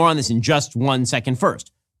 We'll get to more on this in just 1 second.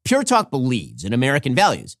 First, Pure Talk believes in American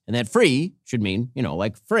values, and that free should mean,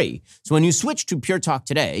 like free. So when you switch to Pure Talk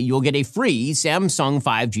today, you'll get a free Samsung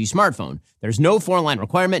 5G smartphone. There's no foreign line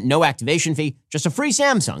requirement, no activation fee, just a free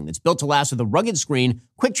Samsung that's built to last with a rugged screen,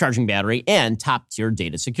 quick charging battery, and top-tier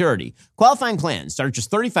data security. Qualifying plans start at just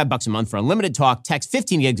 $35 a month for unlimited talk, text,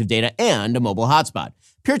 15 gigs of data, and a mobile hotspot.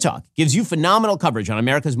 Pure Talk gives you phenomenal coverage on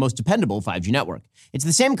America's most dependable 5G network. It's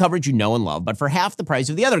the same coverage you know and love, but for half the price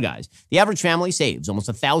of the other guys. The average family saves almost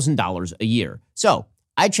 $1,000 a year. So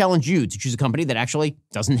I challenge you to choose a company that actually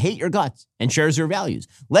doesn't hate your guts and shares your values.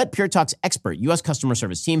 Let Pure Talk's expert U.S. customer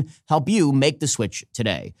service team help you make the switch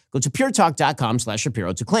today. Go to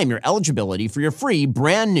puretalk.com/Shapiro to claim your eligibility for your free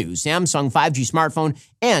brand new Samsung 5G smartphone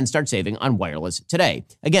and start saving on wireless today.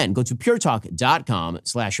 Again, go to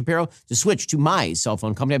puretalk.com/Shapiro to switch to my cell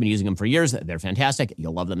phone company. I've been using them for years. They're fantastic.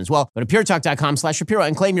 You'll love them as well. Go to puretalk.com/Shapiro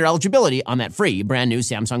and claim your eligibility on that free brand new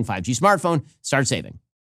Samsung 5G smartphone. Start saving.